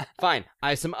okay. Fine. I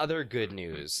have some other good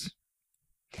news.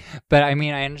 But I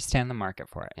mean, I understand the market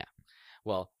for it. Yeah.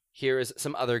 Well, here is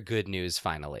some other good news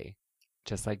finally.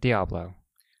 Just like Diablo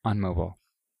on mobile.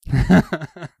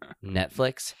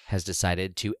 Netflix has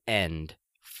decided to end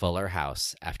Fuller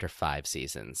House after 5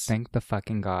 seasons. Thank the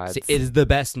fucking gods. See, it is the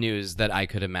best news that I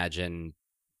could imagine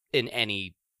in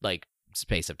any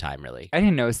space of time, really. I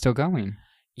didn't know it was still going.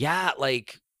 Yeah,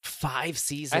 5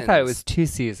 seasons. I thought it was 2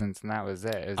 seasons and that was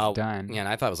it. It was done. Yeah, and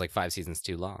I thought it was 5 seasons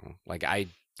too long.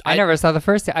 I never saw the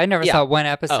first. I never saw one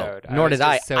episode. nor did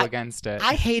I. Was so against it.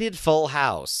 I hated Full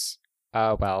House.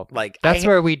 Oh well, Like that's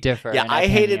where we differ. Yeah, in I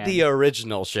hated opinion. the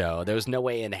original show. There was no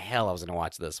way in hell I was going to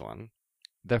watch this one.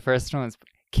 The first one was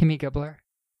Kimmy Gibbler.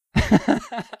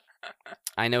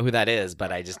 I know who that is,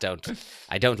 but I just don't.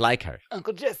 I don't like her.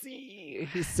 Uncle Jesse.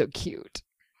 He's so cute.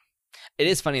 It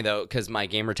is funny though, because my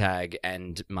gamer tag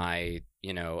and my,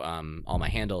 all my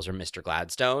handles are Mr.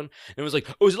 Gladstone. And it was like,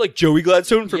 oh, is it like Joey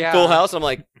Gladstone from Yeah. Full House? And I'm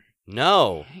like,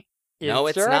 no, No,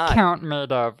 Is it's your not. account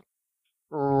made of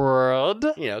world?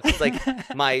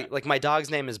 because my dog's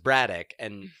name is Braddock,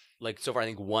 and so far I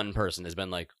think one person has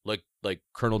been like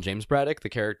Colonel James Braddock, the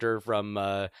character from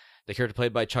the character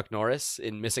played by Chuck Norris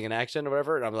in Missing in Action or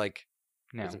whatever. And I'm like,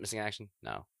 No. is it Missing in Action?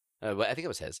 No, but I think it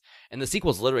was his. And the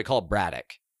sequel's literally called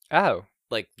Braddock. Oh.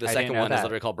 The I didn't second know one is that.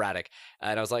 literally called Braddock.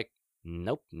 And I was like,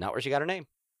 nope, not where she got her name.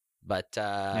 But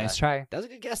Nice try. that was a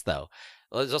good guess, though.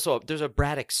 Well, there's a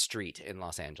Braddock Street in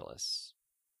Los Angeles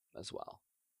as well,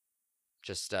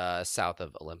 just south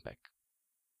of Olympic.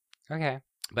 Okay.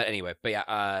 But anyway,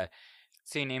 yeah,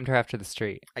 So you named her after the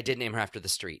street. I did name her after the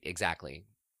street, exactly.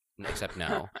 Except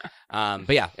no. But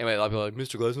yeah, anyway, a lot of people are like,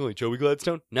 Mr. Gladstone, like Joey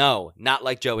Gladstone? No, not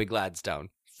like Joey Gladstone.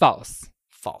 False.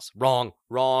 False. Wrong.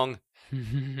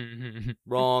 You're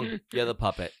the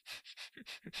puppet.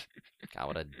 God,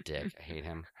 what a dick. I hate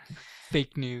him.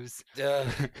 Fake news. Yeah,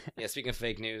 speaking of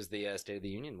fake news, the State of the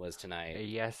Union was tonight.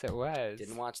 Yes, it was.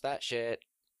 Didn't watch that shit.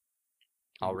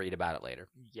 I'll read about it later.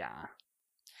 Yeah.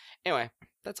 Anyway,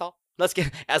 that's all. Let's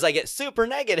get, as I get super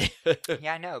negative.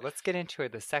 Yeah, I know. Let's get into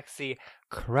it. The sexy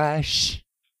crush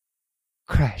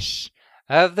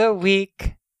of the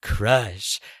week.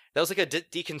 Crush. That was like a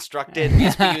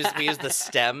deconstructed. We used the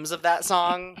stems of that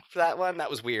song for that one. That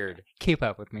was weird. Keep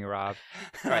up with me, Rob.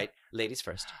 All right, ladies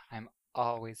first. I'm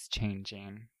always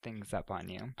changing things up on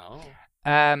you. Oh.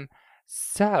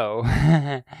 So,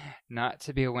 not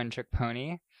to be a one-trick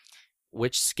pony.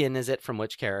 Which skin is it from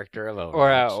which character of Overwatch? Or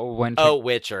a one-trick... Oh,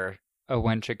 Witcher. A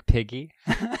one-trick piggy.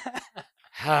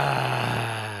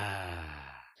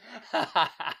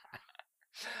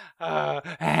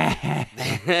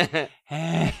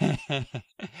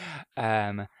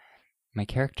 My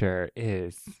character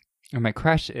is, or my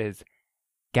crush is,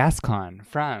 Gascon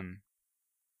from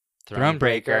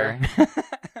Thronebreaker.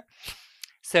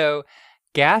 So,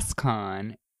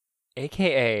 Gascon,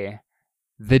 aka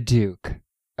the Duke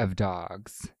of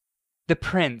Dogs, the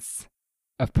Prince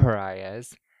of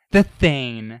Pariahs, the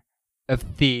Thane of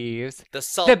Thieves, The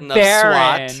Sultan the of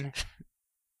Baron SWAT.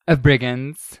 of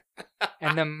Brigands,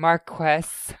 and the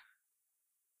Marquess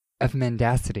of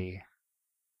Mendacity.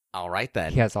 All right,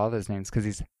 then. He has all those names because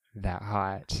he's that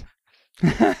hot.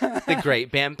 The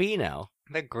Great Bambino.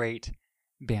 The Great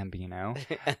Bambino.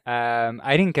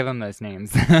 I didn't give him those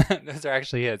names. Those are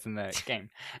actually his in the game.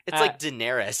 It's like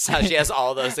Daenerys, how she has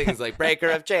all those things like Breaker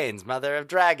of Chains, Mother of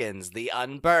Dragons, the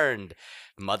Unburned,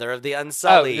 Mother of the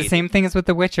Unsullied. Oh, the same thing as with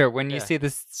The Witcher. When you Yeah. see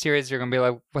this series, you're going to be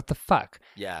like, what the fuck?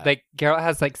 Yeah. Like, Geralt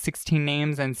has like 16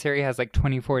 names and Ciri has like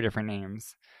 24 different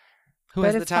names. Who But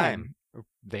has the it's time? fine.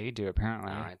 They do,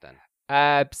 apparently. All right,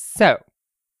 then. So,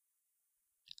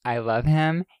 I love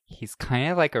him. He's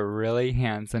kind of like a really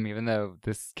handsome, even though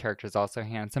this character is also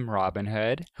handsome, Robin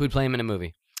Hood. Who'd play him in a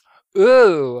movie?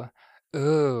 Ooh.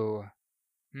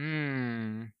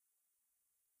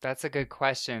 That's a good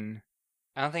question.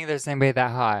 I don't think there's anybody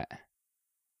that hot.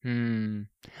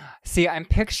 See, I'm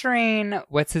picturing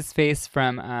what's his face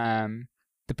from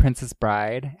The Princess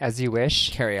Bride, As You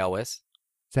Wish. Carrie Elwes.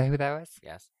 Is that who that was?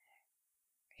 Yes.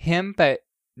 Him, but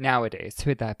nowadays. Who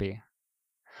would that be?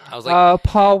 I was like,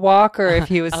 Paul Walker, if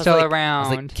he was I was still like- I around.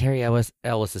 was like, Carrie Elwes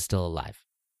is still alive.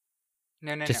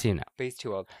 No, Just so you know. but he's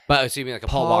too old. But so you mean like a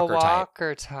Paul Walker type?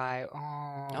 Walker type.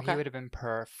 Oh, Okay. he would have been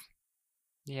perf.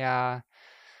 Yeah.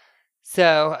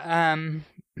 So,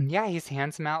 yeah, he's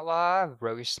handsome outlaw,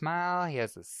 roguish smile. He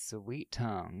has a sweet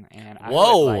tongue, and I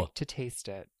Whoa. would like to taste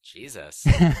it. Jesus.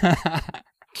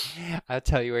 I'll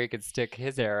tell you where he could stick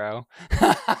his arrow.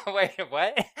 Wait,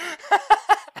 what?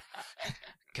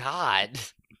 God.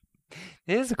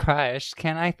 It is a crush.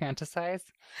 Can I fantasize?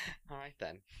 All right,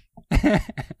 then.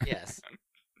 Yes.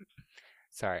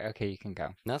 Sorry. Okay, you can go.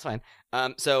 No, that's fine.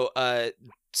 So,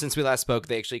 since we last spoke,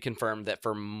 they actually confirmed that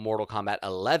for Mortal Kombat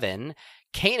 11,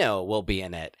 Kano will be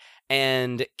in it.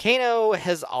 And Kano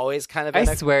has always kind of been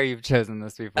I swear you've chosen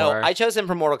this Oh, before. I chose him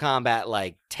for Mortal Kombat,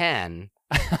 like, 10.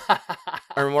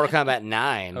 Or Mortal Kombat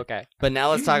 9. Okay. But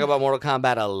now let's talk about Mortal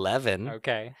Kombat 11.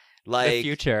 Okay. The Like,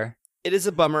 future. it is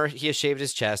a bummer. He has shaved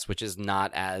his chest, which is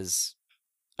not as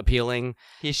appealing.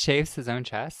 He shaves his own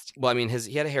chest. Well, I mean,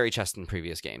 he had a hairy chest in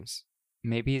previous games.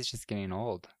 Maybe he's just getting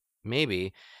old.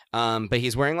 Maybe. But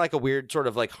he's wearing like a weird sort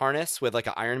of like harness with like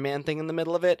an Iron Man thing in the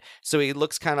middle of it. So he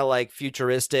looks kind of like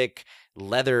futuristic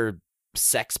leather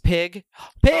sex pig.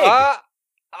 Pig!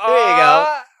 There you go.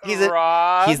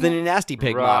 He's the new Nasty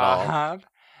Pig model. Rob,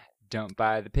 don't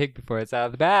buy the pig before it's out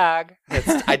of the bag.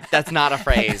 That's not a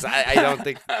phrase. I don't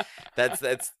think that's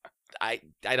I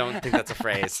don't think that's a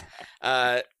phrase.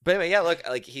 But anyway, yeah, look,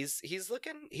 like he's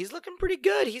looking pretty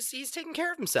good. He's taking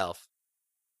care of himself.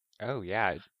 Oh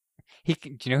yeah. Do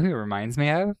you know who he reminds me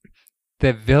of?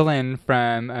 The villain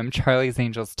from Charlie's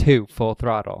Angels 2, Full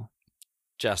Throttle.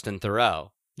 Justin Theroux.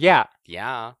 Yeah.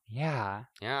 Yeah. Yeah.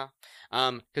 Yeah.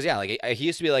 Because yeah, like he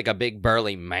used to be like a big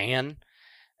burly man,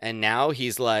 and now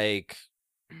he's like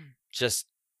just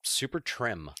super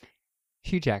trim.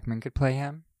 Hugh Jackman could play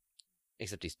him.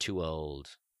 Except he's too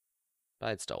old. But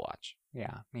I'd still watch.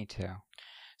 Yeah, me too.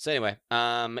 So anyway,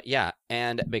 yeah,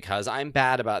 and because I'm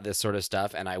bad about this sort of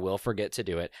stuff, and I will forget to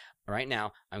do it, right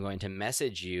now I'm going to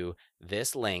message you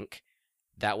this link.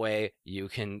 That way you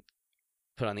can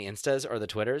put on the Instas or the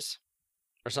Twitters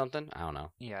or something. I don't know.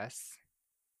 Yes.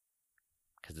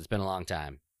 Because it's been a long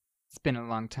time It's been a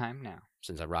long time now.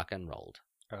 since I rock and rolled.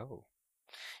 Oh.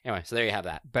 Anyway, so there you have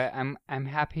that. But I'm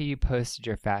happy you posted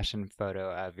your fashion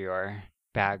photo of your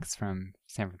bags from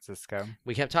San Francisco.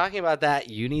 We kept talking about that.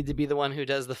 You need to be the one who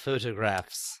does the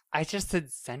photographs. I just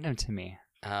said send them to me.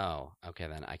 Oh, okay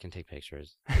then. I can take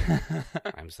pictures.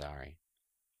 I'm sorry.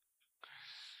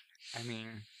 I mean,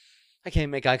 I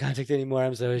can't make eye contact anymore.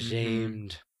 I'm so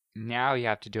ashamed. now you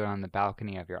have to do it on the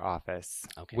balcony of your office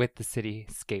Okay. with the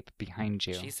cityscape behind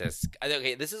you. Jesus.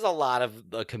 Okay, this is a lot of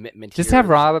commitment Just here. have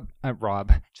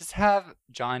Rob. Just have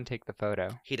John take the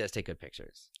photo. He does take good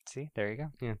pictures. See, there you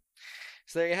go.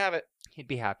 So there you have it. He'd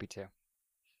be happy to.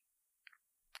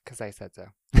 Because I said so.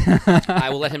 I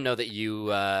will let him know that you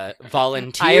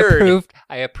volunteered.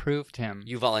 I approved him.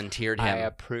 You volunteered him. I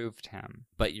approved him.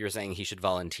 But you're saying he should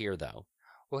volunteer, though.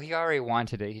 Well, he already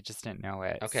wanted it. He just didn't know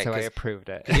it. Okay, so I 'cause- approved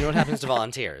it. Because you know what happens to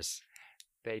volunteers?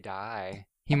 They die.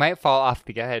 He might fall off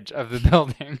the edge of the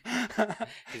building.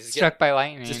 He's Struck by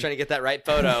lightning. Just trying to get that right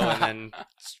photo, and then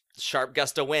sharp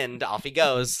gust of wind, off he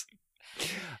goes.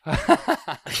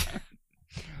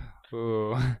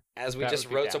 Ooh. As we That just would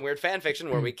be wrote bad. some weird fan fiction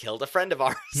where we killed a friend of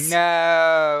ours.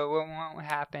 No, it won't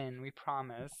happen. We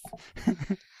promise.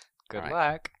 Good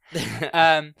luck.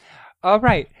 All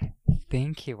right.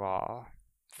 Thank you all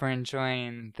for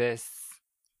enjoying this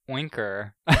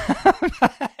oinker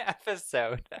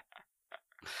episode.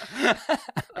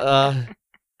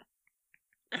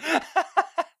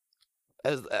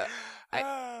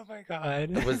 Oh my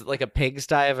god. It was like a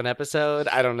pigsty of an episode.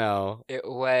 I don't know. It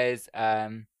was a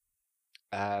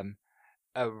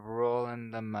roll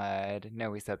in the mud.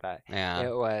 No, we said that. Yeah.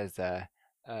 It was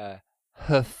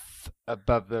hoof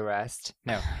above the rest.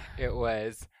 No, it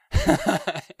was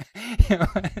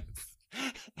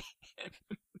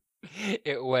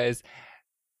it was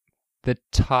the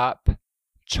top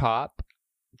chop.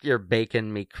 You're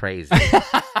baking me crazy.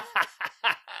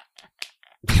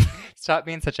 Stop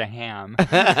being such a ham.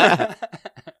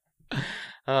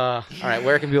 All right,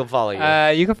 where can people follow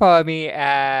you? You can follow me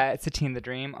at Satine the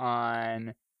Dream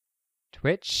on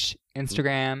Twitch,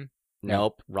 Instagram.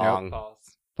 Nope, wrong. Nope,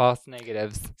 false. False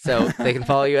negatives. So they can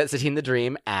follow you at Satine the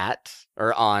Dream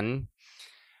on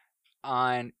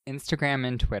Instagram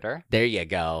and Twitter. There you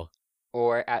go.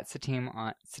 Or at Satine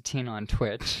on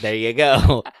Twitch. There you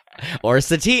go. Or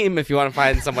Satine if you want to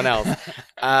find someone else.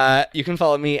 You can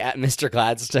follow me at Mr.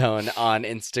 Gladstone on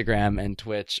Instagram and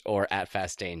Twitch, or at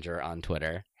Fast Danger on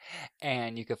Twitter.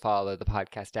 And you can follow the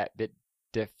podcast at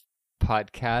BitDiff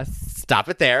Podcasts. Stop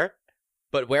it there.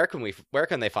 But where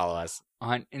can they follow us?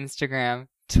 On Instagram,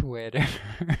 Twitter,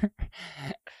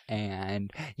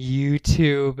 and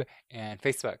YouTube, and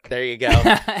Facebook. There you go.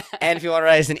 And if you want to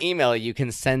write us an email, you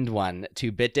can send one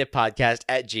to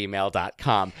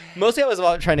bitdippodcast@gmail.com. Mostly I was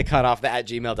about trying to cut off the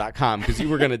 @gmail.com because you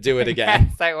were going to do it again.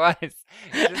 Yes, I was.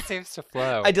 It just seems to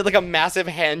flow. I did like a massive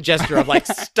hand gesture of like,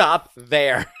 stop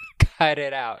there. Cut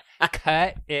it out.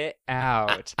 Cut it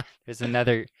out. There's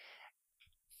another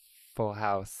Full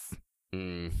House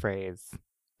phrase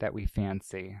that we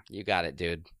fancy. You got it,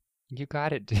 dude. You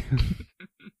got it, dude.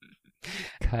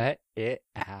 Cut it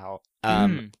out.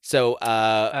 So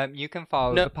you can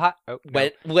follow the pot. Oh, no.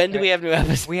 When do we have new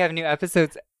episodes? We have new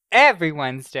episodes every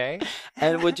Wednesday.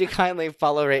 And would you kindly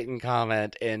follow, rate, and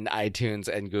comment in iTunes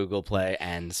and Google Play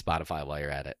and Spotify while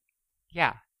you're at it?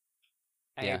 Yeah.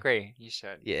 I agree. You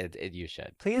should. Yeah, you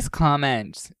should. Please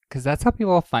comment, because that's how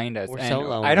people find us. We're and so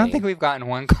lonely. I don't think we've gotten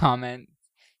one comment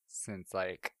since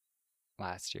like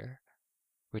last year,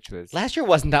 which was last year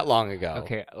wasn't that long ago.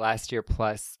 Okay, last year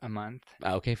plus a month.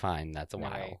 Okay, fine. That's a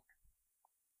while. Right.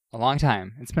 A long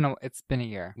time. It's been a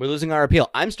year. We're losing our appeal.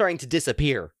 I'm starting to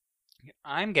disappear.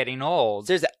 I'm getting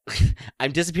old.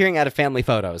 I'm disappearing out of family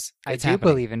photos. I do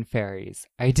believe in fairies.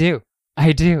 I do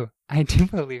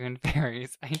believe in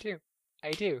fairies. I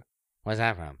do. Where's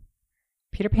that from?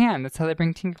 Peter Pan. That's how they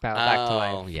bring Tinkerbell back to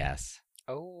life. Oh, yes.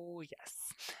 Oh, yes.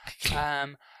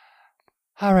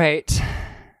 All right.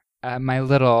 My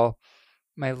little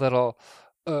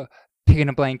pig in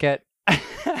a blanket.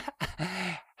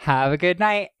 Have a good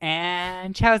night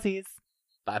and chowsies.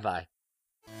 Bye-bye.